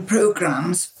making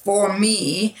programmes for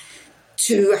me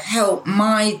to help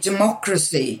my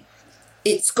democracy.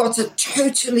 It's got a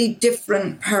totally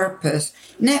different purpose.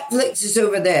 Netflix is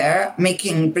over there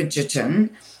making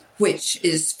Bridgerton, which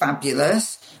is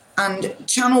fabulous. And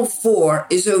Channel 4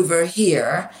 is over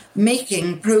here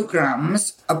making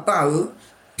programmes about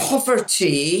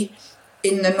poverty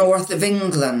in the north of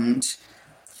England.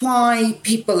 Why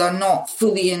people are not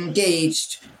fully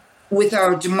engaged with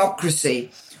our democracy.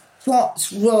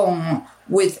 What's wrong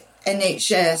with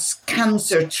NHS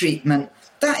cancer treatment?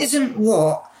 That isn't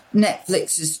what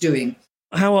Netflix is doing.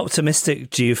 How optimistic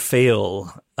do you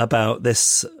feel about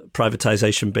this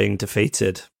privatisation being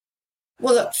defeated?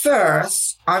 Well, at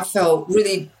first, I felt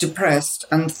really depressed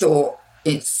and thought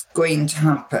it's going to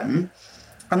happen.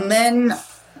 And then,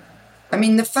 I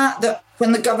mean, the fact that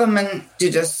when the government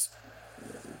did a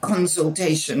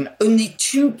consultation, only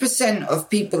 2% of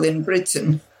people in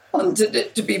Britain wanted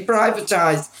it to be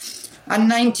privatised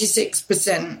and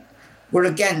 96% were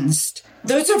against.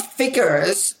 Those are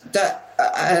figures that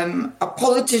a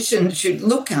politician should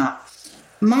look at.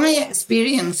 My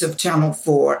experience of Channel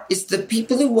 4 is the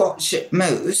people who watch it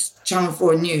most, Channel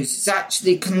 4 News, is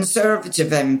actually Conservative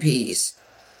MPs.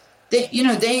 They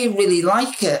really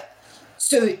like it.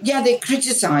 So, yeah, they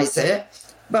criticise it,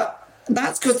 but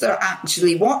that's because they're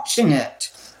actually watching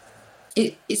it.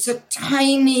 It's a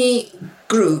tiny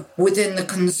group within the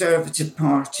Conservative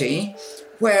Party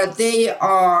where they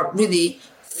are really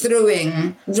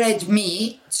throwing red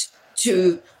meat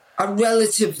to a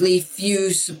relatively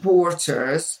few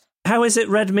supporters. How is it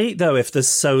red meat, though, if there's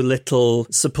so little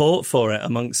support for it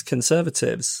amongst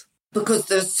Conservatives? Because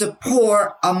there's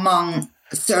support among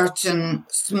a certain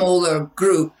smaller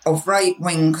group of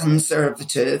right-wing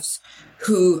Conservatives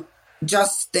who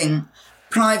just think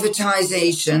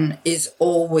privatisation is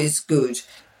always good.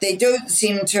 They don't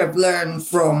seem to have learned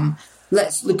from,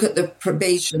 let's look at the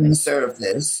probation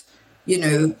service,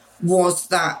 was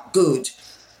that good?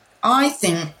 I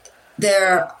think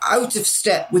they're out of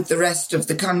step with the rest of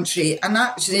the country and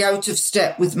actually out of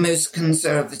step with most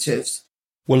Conservatives.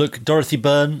 Well, look, Dorothy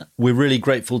Byrne, we're really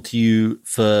grateful to you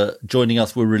for joining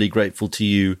us. We're really grateful to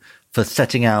you for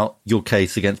setting out your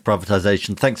case against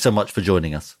privatisation. Thanks so much for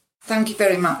joining us. Thank you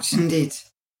very much indeed.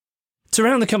 To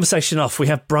round the conversation off, we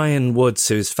have Brian Woods,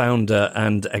 who's founder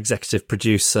and executive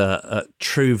producer at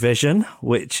True Vision,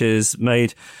 which has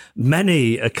made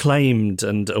many acclaimed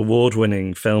and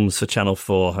award-winning films for Channel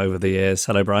 4 over the years.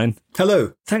 Hello, Brian.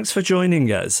 Hello. Thanks for joining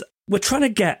us. We're trying to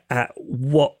get at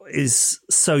what is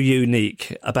so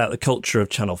unique about the culture of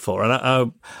Channel 4. And I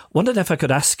wondered if I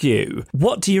could ask you,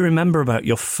 what do you remember about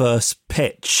your first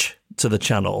pitch to the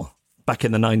channel back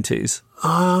in the 90s?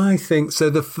 I think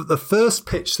so. The first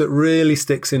pitch that really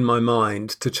sticks in my mind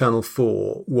to Channel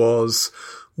 4 was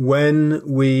when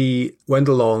we went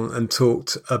along and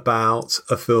talked about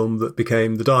a film that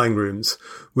became The Dying Rooms,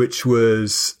 which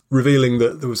was revealing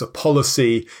that there was a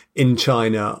policy in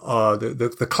China,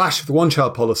 the clash of the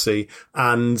one-child policy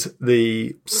and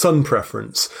the son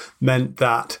preference meant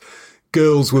that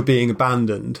girls were being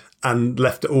abandoned and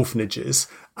left at orphanages,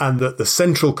 and that the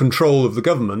central control of the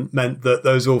government meant that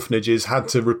those orphanages had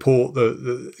to report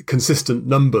the consistent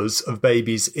numbers of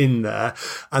babies in there.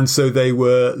 And so they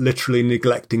were literally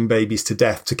neglecting babies to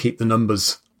death to keep the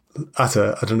numbers at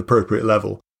an appropriate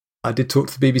level. I did talk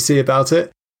to the BBC about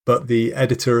it, but the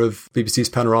editor of BBC's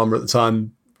Panorama at the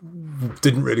time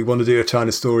didn't really want to do a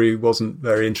China story, wasn't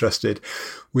very interested.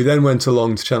 We then went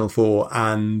along to Channel 4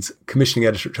 and commissioning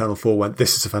editor at Channel 4 went,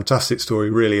 this is a fantastic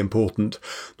story, really important.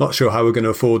 Not sure how we're going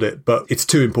to afford it, but it's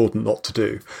too important not to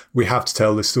do. We have to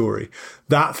tell this story.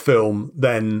 That film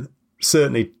then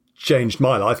certainly changed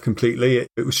my life completely.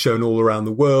 It was shown all around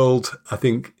the world. I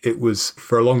think it was,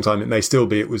 for a long time, it may still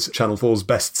be, it was Channel 4's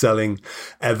best-selling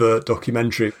ever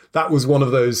documentary. That was one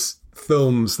of those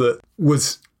films that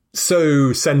was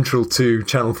so central to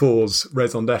Channel 4's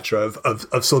raison d'etre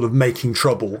of sort of making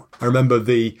trouble. I remember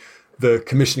the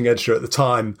commissioning editor at the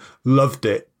time loved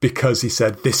it because he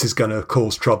said, this is going to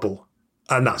cause trouble.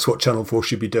 And that's what Channel 4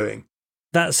 should be doing.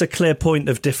 That's a clear point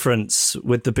of difference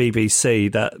with the BBC,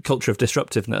 that culture of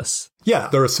disruptiveness. Yeah,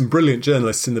 there are some brilliant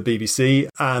journalists in the BBC,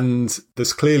 and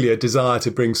there's clearly a desire to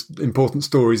bring important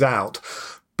stories out.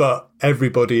 But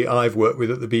everybody I've worked with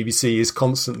at the BBC is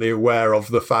constantly aware of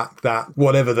the fact that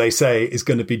whatever they say is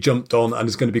going to be jumped on and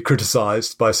is going to be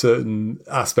criticised by certain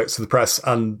aspects of the press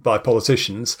and by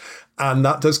politicians. And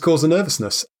that does cause a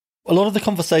nervousness. A lot of the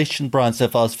conversation, Brian, so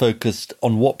far is focused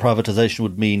on what privatisation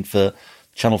would mean for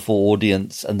Channel 4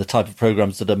 audience and the type of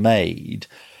programmes that are made.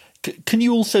 Can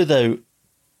you also, though,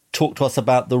 talk to us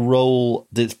about the role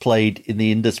that's played in the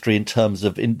industry in terms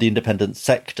of the independent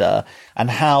sector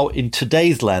and how in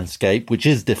today's landscape, which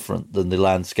is different than the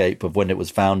landscape of when it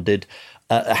was founded,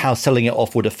 how selling it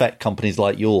off would affect companies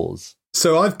like yours?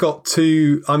 So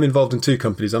I'm involved in two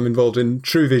companies. I'm involved in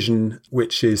True Vision,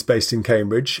 which is based in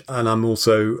Cambridge, and I'm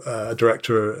also a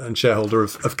director and shareholder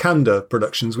of Candor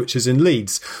Productions, which is in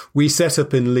Leeds. We set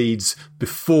up in Leeds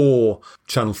before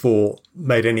Channel 4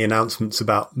 made any announcements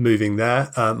about moving there.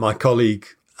 My colleague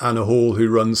Anna Hall, who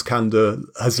runs Candor,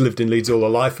 has lived in Leeds all her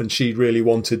life, and she really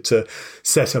wanted to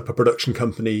set up a production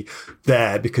company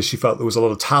there because she felt there was a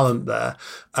lot of talent there.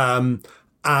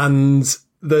 And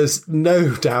there's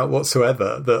no doubt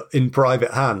whatsoever that in private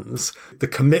hands, the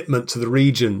commitment to the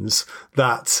regions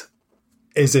that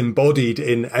is embodied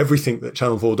in everything that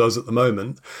Channel 4 does at the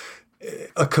moment,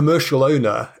 a commercial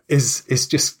owner is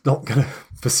just not going to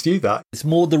pursue that. It's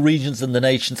more the regions than the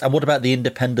nations. And what about the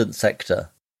independent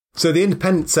sector? So the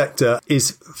independent sector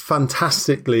is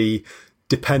fantastically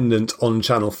dependent on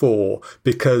Channel 4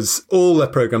 because all their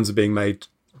programmes are being made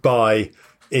by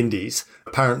indies.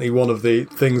 Apparently, one of the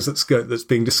things that's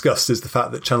being discussed is the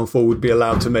fact that Channel 4 would be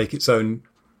allowed to make its own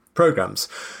programmes,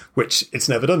 which it's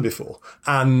never done before.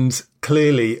 And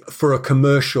clearly, for a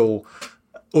commercial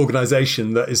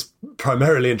organisation that is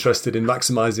primarily interested in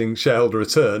maximising shareholder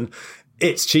return,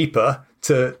 it's cheaper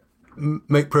to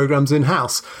make programmes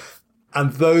in-house.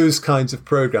 And those kinds of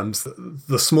programmes,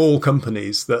 the small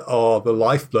companies that are the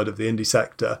lifeblood of the indie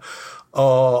sector,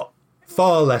 are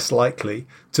far less likely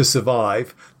to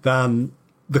survive than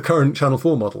the current Channel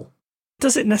 4 model.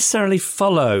 Does it necessarily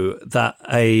follow that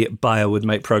a buyer would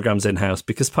make programmes in-house?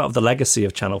 Because part of the legacy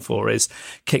of Channel 4 is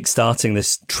kickstarting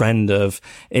this trend of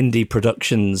indie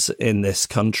productions in this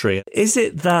country. Is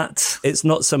it that it's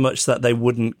not so much that they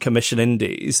wouldn't commission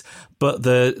indies, but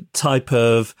the type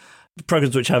of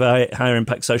programmes which have a higher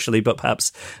impact socially but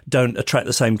perhaps don't attract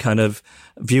the same kind of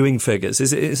viewing figures?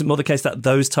 Is it more the case that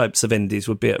those types of indies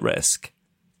would be at risk?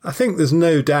 I think there's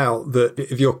no doubt that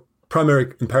if your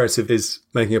primary imperative is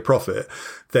making a profit,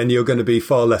 then you're going to be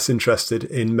far less interested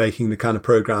in making the kind of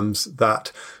programmes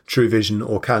that True Vision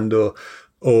or Candour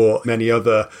or many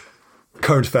other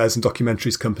current affairs and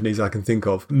documentaries companies I can think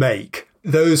of make.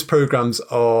 Those programmes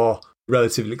are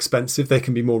relatively expensive. They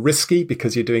can be more risky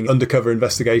because you're doing undercover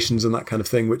investigations and that kind of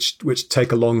thing, which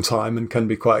take a long time and can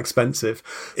be quite expensive.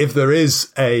 If there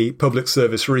is a public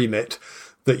service remit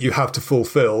that you have to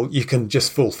fulfill, you can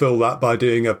just fulfill that by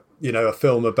doing a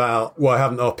film about why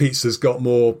haven't our pizzas got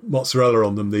more mozzarella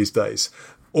on them these days,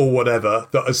 or whatever,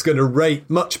 that is going to rate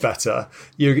much better.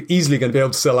 You're easily going to be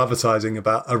able to sell advertising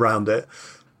around it,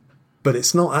 but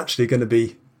it's not actually going to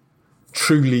be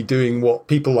truly doing what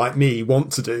people like me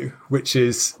want to do, which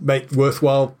is make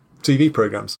worthwhile TV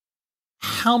programmes.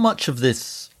 How much of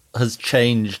this has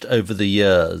changed over the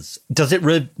years? Does it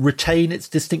retain its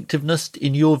distinctiveness,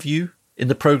 in your view, in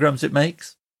the programmes it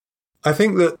makes? I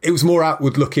think that it was more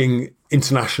outward looking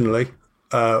internationally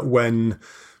when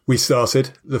we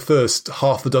started. The first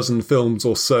half a dozen films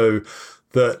or so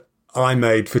that I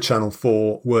made for Channel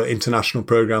 4 were international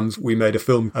programmes. We made a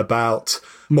film about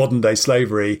modern day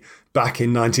slavery back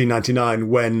in 1999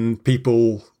 when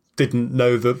people didn't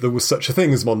know that there was such a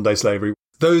thing as modern day slavery.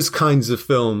 Those kinds of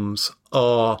films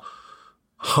are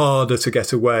harder to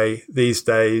get away these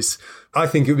days. I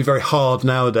think it would be very hard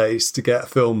nowadays to get a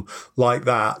film like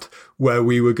that where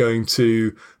we were going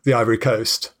to the Ivory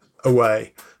Coast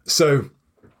away. So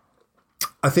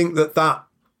I think that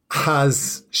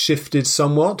has shifted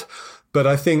somewhat, but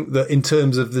I think that in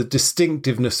terms of the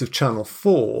distinctiveness of Channel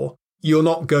 4, you're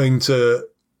not going to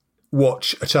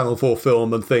watch a Channel 4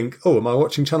 film and think, oh, am I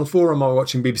watching Channel 4 or am I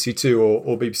watching BBC 2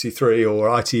 or BBC 3 or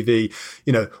ITV,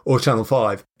 or Channel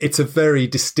 5? It's a very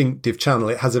distinctive channel.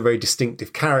 It has a very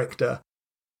distinctive character.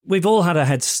 We've all had our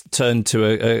heads turned to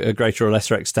a greater or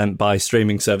lesser extent by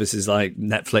streaming services like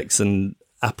Netflix and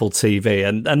Apple TV,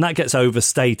 and that gets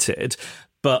overstated,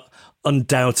 but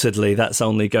undoubtedly that's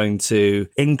only going to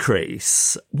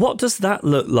increase. What does that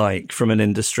look like from an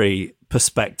industry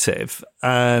perspective?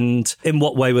 And in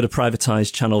what way would a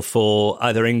privatised Channel 4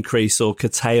 either increase or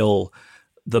curtail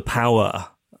the power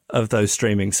of those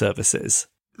streaming services?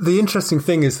 The interesting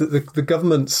thing is that the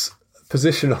government's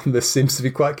position on this seems to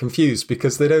be quite confused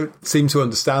because they don't seem to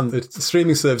understand that the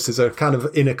streaming services are kind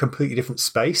of in a completely different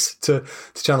space to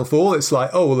Channel 4. It's like,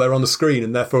 oh, well, they're on the screen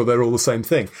and therefore they're all the same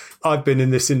thing. I've been in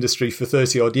this industry for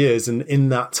 30 odd years, and in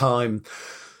that time,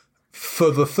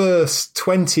 for the first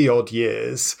 20 odd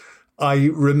years,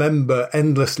 I remember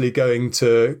endlessly going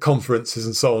to conferences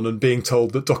and so on and being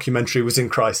told that documentary was in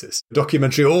crisis.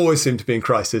 Documentary always seemed to be in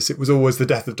crisis. It was always the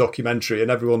death of documentary, and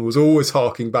everyone was always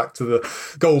harking back to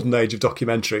the golden age of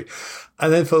documentary.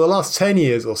 And then for the last 10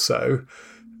 years or so,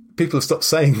 people have stopped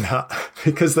saying that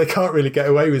because they can't really get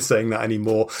away with saying that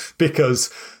anymore,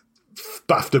 because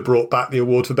BAFTA brought back the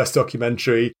award for Best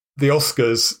Documentary. The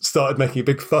Oscars started making a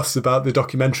big fuss about the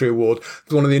documentary award.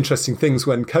 One of the interesting things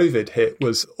when COVID hit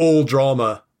was all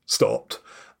drama stopped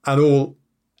and all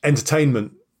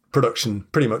entertainment production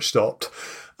pretty much stopped.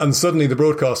 And suddenly the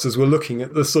broadcasters were looking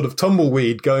at the sort of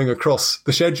tumbleweed going across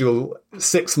the schedule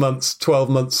 6 months, 12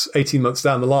 months, 18 months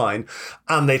down the line.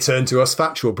 And they turned to us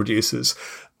factual producers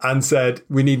and said,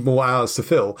 we need more hours to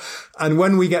fill. And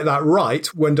when we get that right,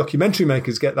 when documentary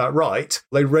makers get that right,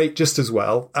 they rate just as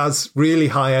well as really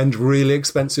high-end, really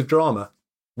expensive drama.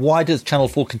 Why does Channel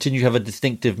 4 continue to have a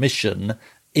distinctive mission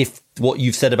if what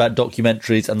you've said about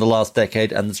documentaries and the last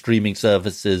decade and the streaming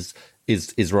services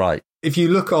is right? If you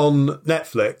look on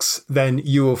Netflix, then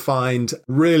you will find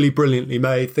really brilliantly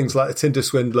made things like The Tinder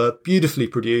Swindler, beautifully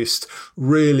produced,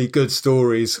 really good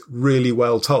stories, really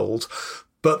well told.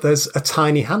 But there's a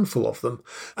tiny handful of them.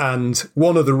 And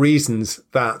one of the reasons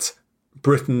that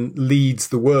Britain leads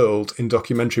the world in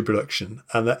documentary production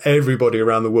and that everybody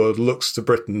around the world looks to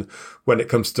Britain when it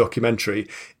comes to documentary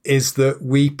is that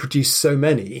we produce so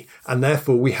many, and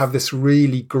therefore we have this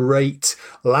really great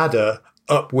ladder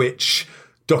up which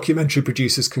documentary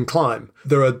producers can climb.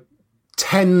 There are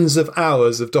tens of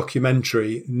hours of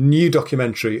documentary, new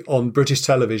documentary on British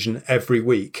television every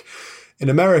week. In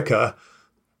America,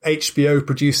 HBO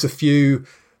produce a few,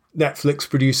 Netflix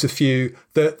produce a few.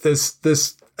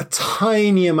 There's a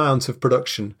tiny amount of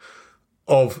production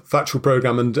of factual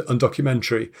programme and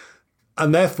documentary.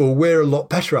 And therefore, we're a lot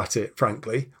better at it,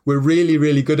 frankly. We're really,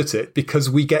 really good at it because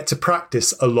we get to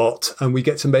practice a lot and we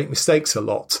get to make mistakes a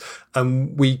lot.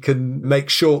 And we can make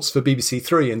shorts for BBC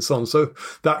Three and so on. So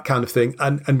that kind of thing.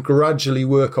 And gradually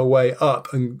work our way up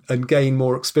and gain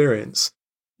more experience.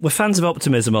 We're fans of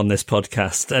optimism on this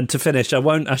podcast. And to finish, I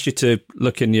won't ask you to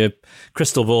look in your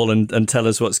crystal ball and tell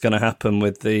us what's going to happen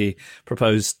with the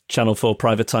proposed Channel 4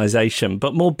 privatisation.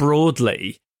 But more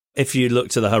broadly, if you look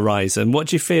to the horizon, what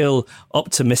do you feel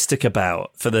optimistic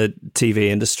about for the TV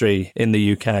industry in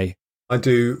the UK? I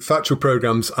do factual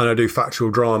programmes and I do factual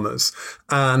dramas.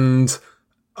 And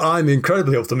I'm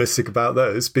incredibly optimistic about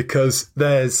those because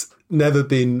there's never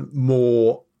been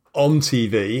more on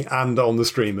TV and on the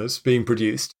streamers being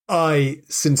produced. I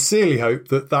sincerely hope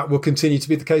that that will continue to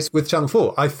be the case with Channel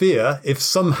 4. I fear if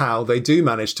somehow they do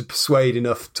manage to persuade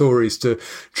enough Tories to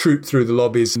troop through the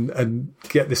lobbies and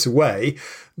get this away,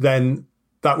 then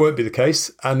that won't be the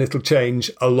case and it'll change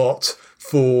a lot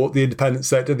for the independent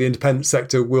sector. The independent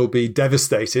sector will be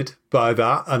devastated by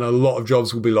that and a lot of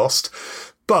jobs will be lost.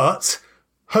 But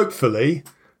hopefully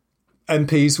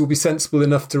MPs will be sensible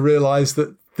enough to realise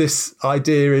that this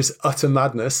idea is utter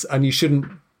madness and you shouldn't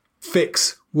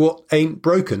fix what ain't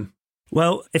broken.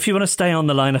 Well, if you want to stay on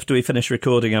the line after we finish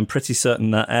recording, I'm pretty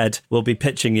certain that Ed will be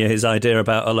pitching you his idea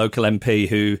about a local MP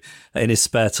who, in his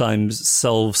spare time,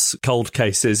 solves cold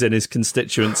cases in his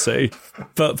constituency.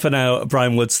 But for now,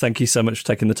 Brian Woods, thank you so much for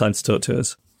taking the time to talk to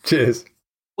us. Cheers.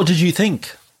 What did you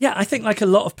think? Yeah, I think like a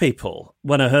lot of people,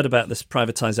 when I heard about this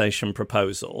privatisation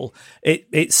proposal,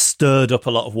 it stirred up a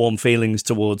lot of warm feelings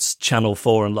towards Channel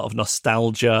 4 and a lot of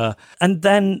nostalgia. And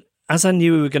then, as I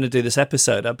knew we were going to do this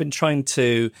episode, I've been trying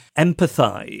to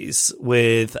empathise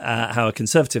with how a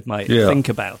Conservative might think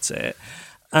about it.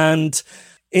 And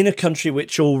in a country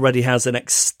which already has an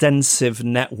extensive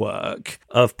network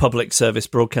of public service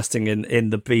broadcasting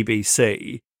in the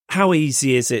BBC, how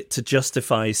easy is it to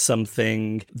justify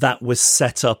something that was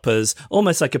set up as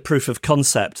almost like a proof of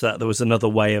concept that there was another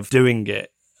way of doing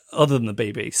it other than the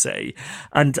BBC?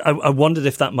 And I wondered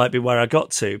if that might be where I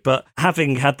got to. But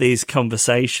having had these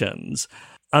conversations,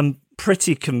 I'm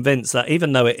pretty convinced that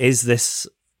even though it is this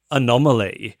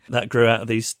anomaly that grew out of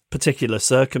these particular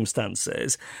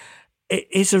circumstances, it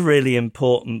is a really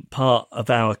important part of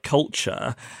our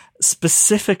culture,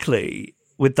 specifically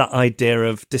with that idea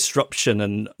of disruption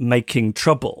and making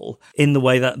trouble in the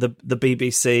way that the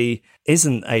BBC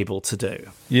isn't able to do.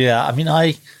 Yeah, I mean,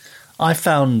 I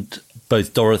found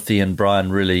both Dorothy and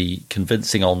Brian really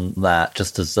convincing on that,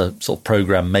 just as a sort of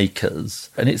programme makers.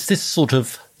 And it's this sort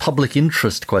of public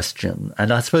interest question.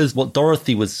 And I suppose what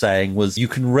Dorothy was saying was you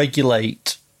can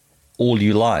regulate all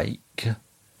you like,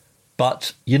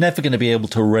 but you're never going to be able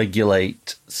to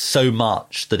regulate so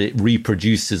much that it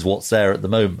reproduces what's there at the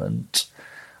moment.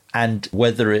 And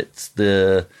whether it's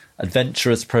the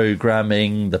adventurous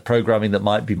programming, the programming that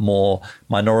might be more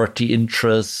minority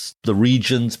interests, the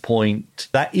region's point,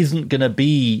 that isn't going to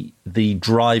be the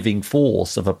driving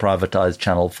force of a privatised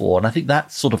Channel 4. And I think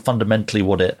that's sort of fundamentally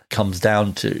what it comes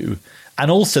down to. And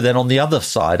also then on the other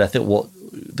side, I think what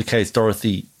the case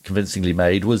Dorothy convincingly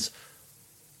made was,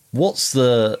 what's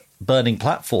the burning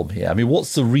platform here? I mean,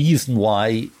 what's the reason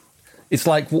why? It's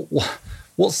like,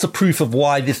 what's the proof of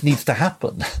why this needs to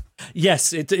happen?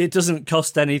 Yes, it doesn't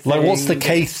cost anything. Like, what's the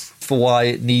case for why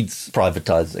it needs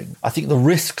privatising? I think the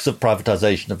risks of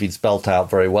privatisation have been spelt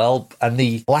out very well, and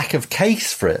the lack of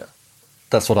case for it,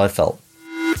 that's what I felt.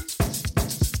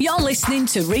 You're listening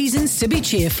to Reasons to be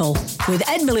Cheerful with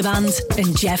Ed Miliband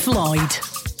and Jeff Lloyd.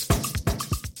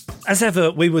 As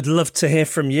ever, we would love to hear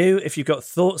from you if you've got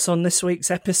thoughts on this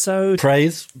week's episode.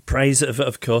 Praise,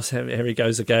 of course. Here he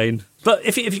goes again. But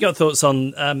if you've got thoughts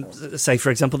on, say,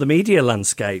 for example, the media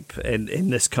landscape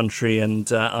in this country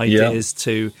and ideas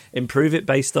to improve it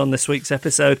based on this week's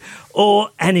episode, or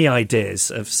any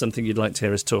ideas of something you'd like to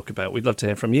hear us talk about, we'd love to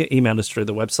hear from you. Email us through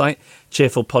the website,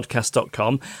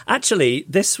 cheerfulpodcast.com. Actually,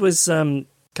 this was kind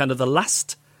of the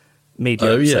last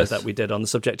media episode that we did on the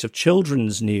subject of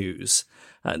children's news.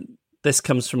 This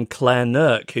comes from Claire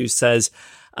Nurk, who says,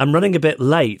 I'm running a bit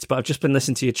late, but I've just been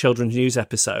listening to your children's news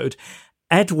episode.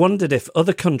 Ed wondered if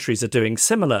other countries are doing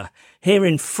similar. Here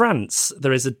in France,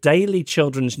 there is a daily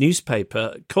children's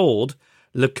newspaper called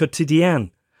Le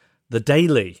Quotidien, The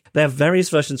Daily. They have various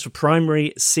versions for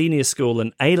primary, senior school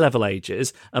and A-level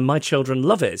ages, and my children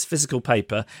love it. It's physical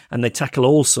paper, and they tackle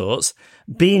all sorts.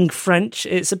 Being French,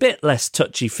 it's a bit less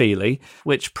touchy-feely,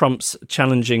 which prompts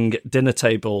challenging dinner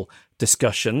table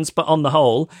discussions, but on the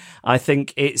whole, I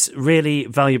think it's really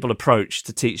valuable approach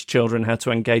to teach children how to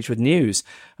engage with news.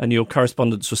 And your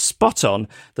correspondence was spot on.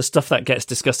 The stuff that gets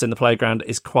discussed in the playground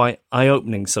is quite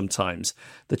eye-opening sometimes.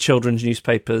 The children's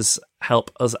newspapers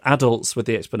help us adults with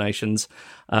the explanations.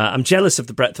 I'm jealous of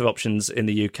the breadth of options in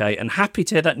the UK and happy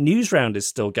to hear that Newsround is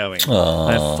still going.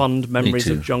 I have fond memories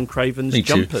of John Craven's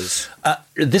Jumpers.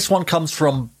 This one comes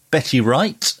from Betty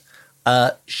Wright.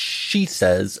 She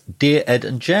says, Dear Ed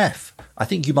and Jeff, I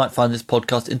think you might find this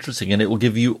podcast interesting and it will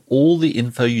give you all the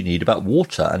info you need about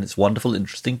water and its wonderful,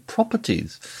 interesting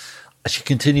properties. She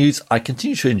continues, I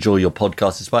continue to enjoy your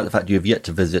podcast despite the fact you have yet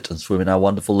to visit and swim in our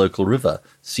wonderful local river.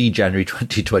 See January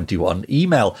 2021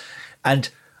 email. And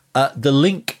the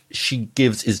link she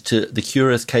gives is to The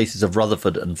Curious Cases of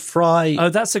Rutherford and Fry. Oh,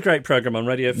 that's a great programme on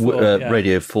Radio 4.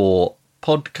 Radio 4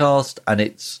 podcast, and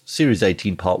it's Series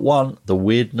 18, Part 1, The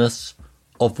Weirdness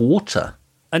of Water.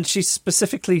 And she's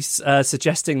specifically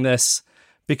suggesting this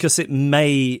because it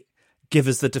may give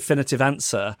us the definitive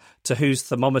answer to whose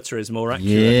thermometer is more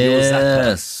accurate. Yes. Your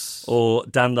Zappa or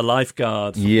Dan the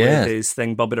lifeguard with his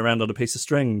thing bobbing around on a piece of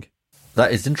string.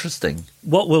 That is interesting.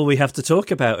 What will we have to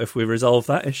talk about if we resolve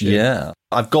that issue? Yeah.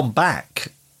 I've gone back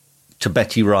to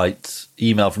Betty Wright's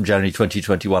email from January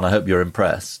 2021. I hope you're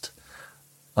impressed.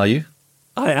 Are you?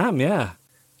 I am, yeah.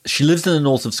 She lives in the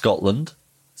north of Scotland,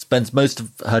 spends most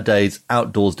of her days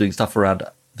outdoors doing stuff around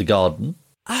the garden.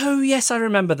 Oh, yes, I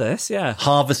remember this, yeah.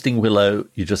 Harvesting willow,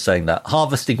 you're just saying that.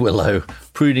 Harvesting willow,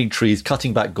 pruning trees,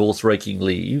 cutting back gorse, raking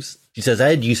leaves. She says,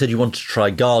 Ed, you said you wanted to try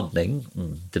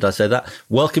gardening. Did I say that?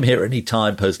 Welcome here any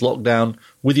time post-lockdown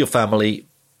with your family,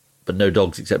 but no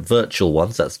dogs except virtual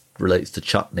ones. That relates to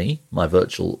Chutney, my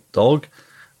virtual dog.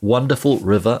 Wonderful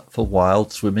river for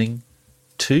wild swimming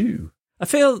too. I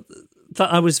feel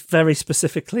that I was very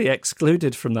specifically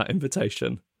excluded from that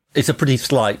invitation. It's a pretty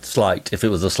slight, if it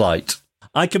was a slight.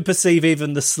 I can perceive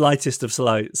even the slightest of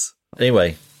slights.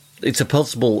 Anyway,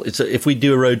 if we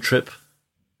do a road trip.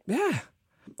 Yeah,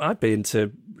 I'd be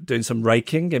into doing some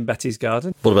raking in Betty's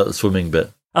garden. What about the swimming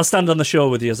bit? I'll stand on the shore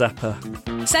with you, Zappa.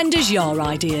 Send us your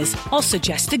ideas or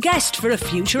suggest a guest for a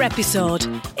future episode.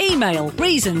 Email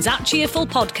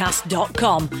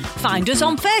reasons@cheerfulpodcast.com. Find us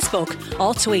on Facebook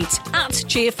or tweet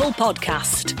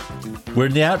 @cheerfulpodcast. We're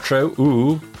in the outro.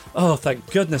 Ooh. Oh, thank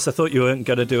goodness. I thought you weren't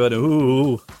going to do an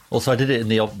ooh. Also, I did it in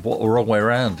the wrong way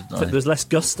around, didn't I? But there's less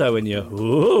gusto in your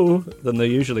ooh than there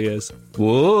usually is.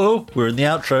 Whoa, we're in the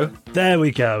outro. There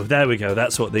we go.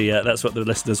 That's what the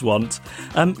listeners want.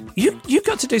 You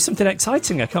got to do something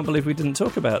exciting. I can't believe we didn't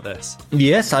talk about this.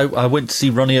 Yes, I went to see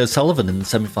Ronnie O'Sullivan in the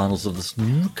semi-finals of the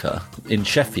snooker in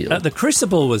Sheffield. At the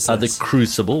Crucible, was this? At the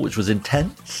Crucible, which was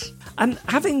intense. And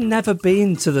having never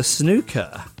been to the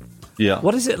snooker... Yeah.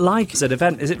 What is it like as an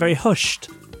event? Is it very hushed?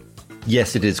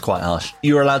 Yes, it is quite hushed.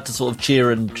 You're allowed to sort of cheer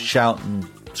and shout and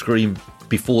scream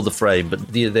before the frame, but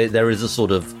there is a sort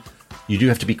of... You do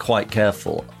have to be quite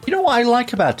careful. You know what I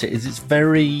like about it is it's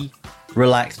very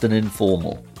relaxed and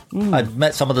informal. I've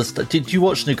met some of the... Did you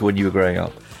watch snooker when you were growing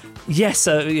up? Yes,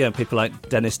 people like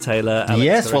Dennis Taylor, Alex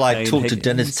Yes, well, I talked Higgins. to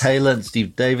Dennis Taylor and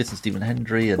Steve Davis and Stephen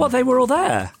Hendry. And well, they were all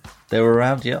there. They were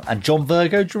around, yeah. And John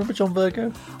Virgo, do you remember John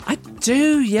Virgo? I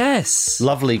do, yes.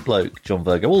 Lovely bloke, John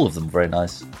Virgo. All of them very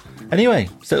nice. Anyway,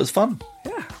 so it was fun.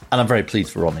 Yeah. And I'm very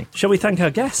pleased for Ronnie. Shall we thank our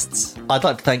guests? I'd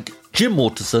like to thank Jim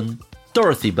Waterson,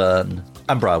 Dorothy Byrne,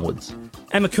 and Brian Woods.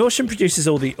 Emma Caution produces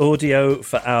all the audio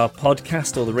for our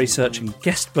podcast. All the research and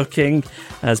guest booking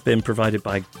has been provided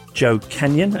by Joe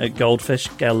Kenyon at Goldfish.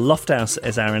 Gail Lofthouse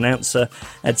is our announcer.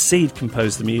 Ed Seed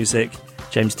composed the music.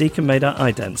 James Deacon made our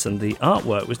idents, and the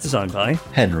artwork was designed by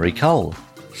Henry Cole.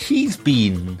 He's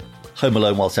been home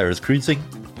alone while Sarah's cruising.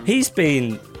 He's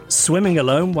been swimming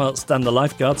alone whilst Dan the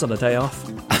lifeguard's on a day off.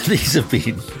 And these have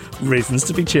been Reasons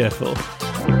to be Cheerful.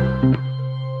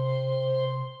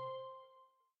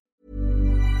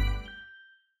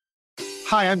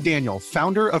 Hi, I'm Daniel,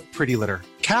 founder of Pretty Litter.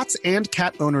 Cats and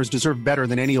cat owners deserve better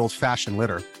than any old-fashioned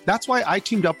litter. That's why I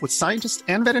teamed up with scientists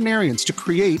and veterinarians to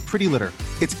create Pretty Litter.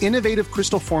 Its innovative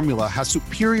crystal formula has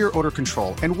superior odor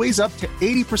control and weighs up to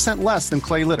 80% less than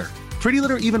clay litter. Pretty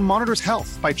Litter even monitors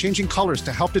health by changing colors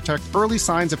to help detect early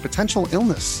signs of potential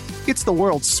illness. It's the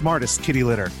world's smartest kitty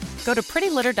litter. Go to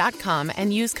prettylitter.com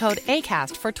and use code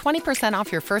ACAST for 20%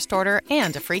 off your first order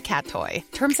and a free cat toy.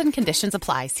 Terms and conditions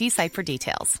apply. See site for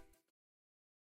details.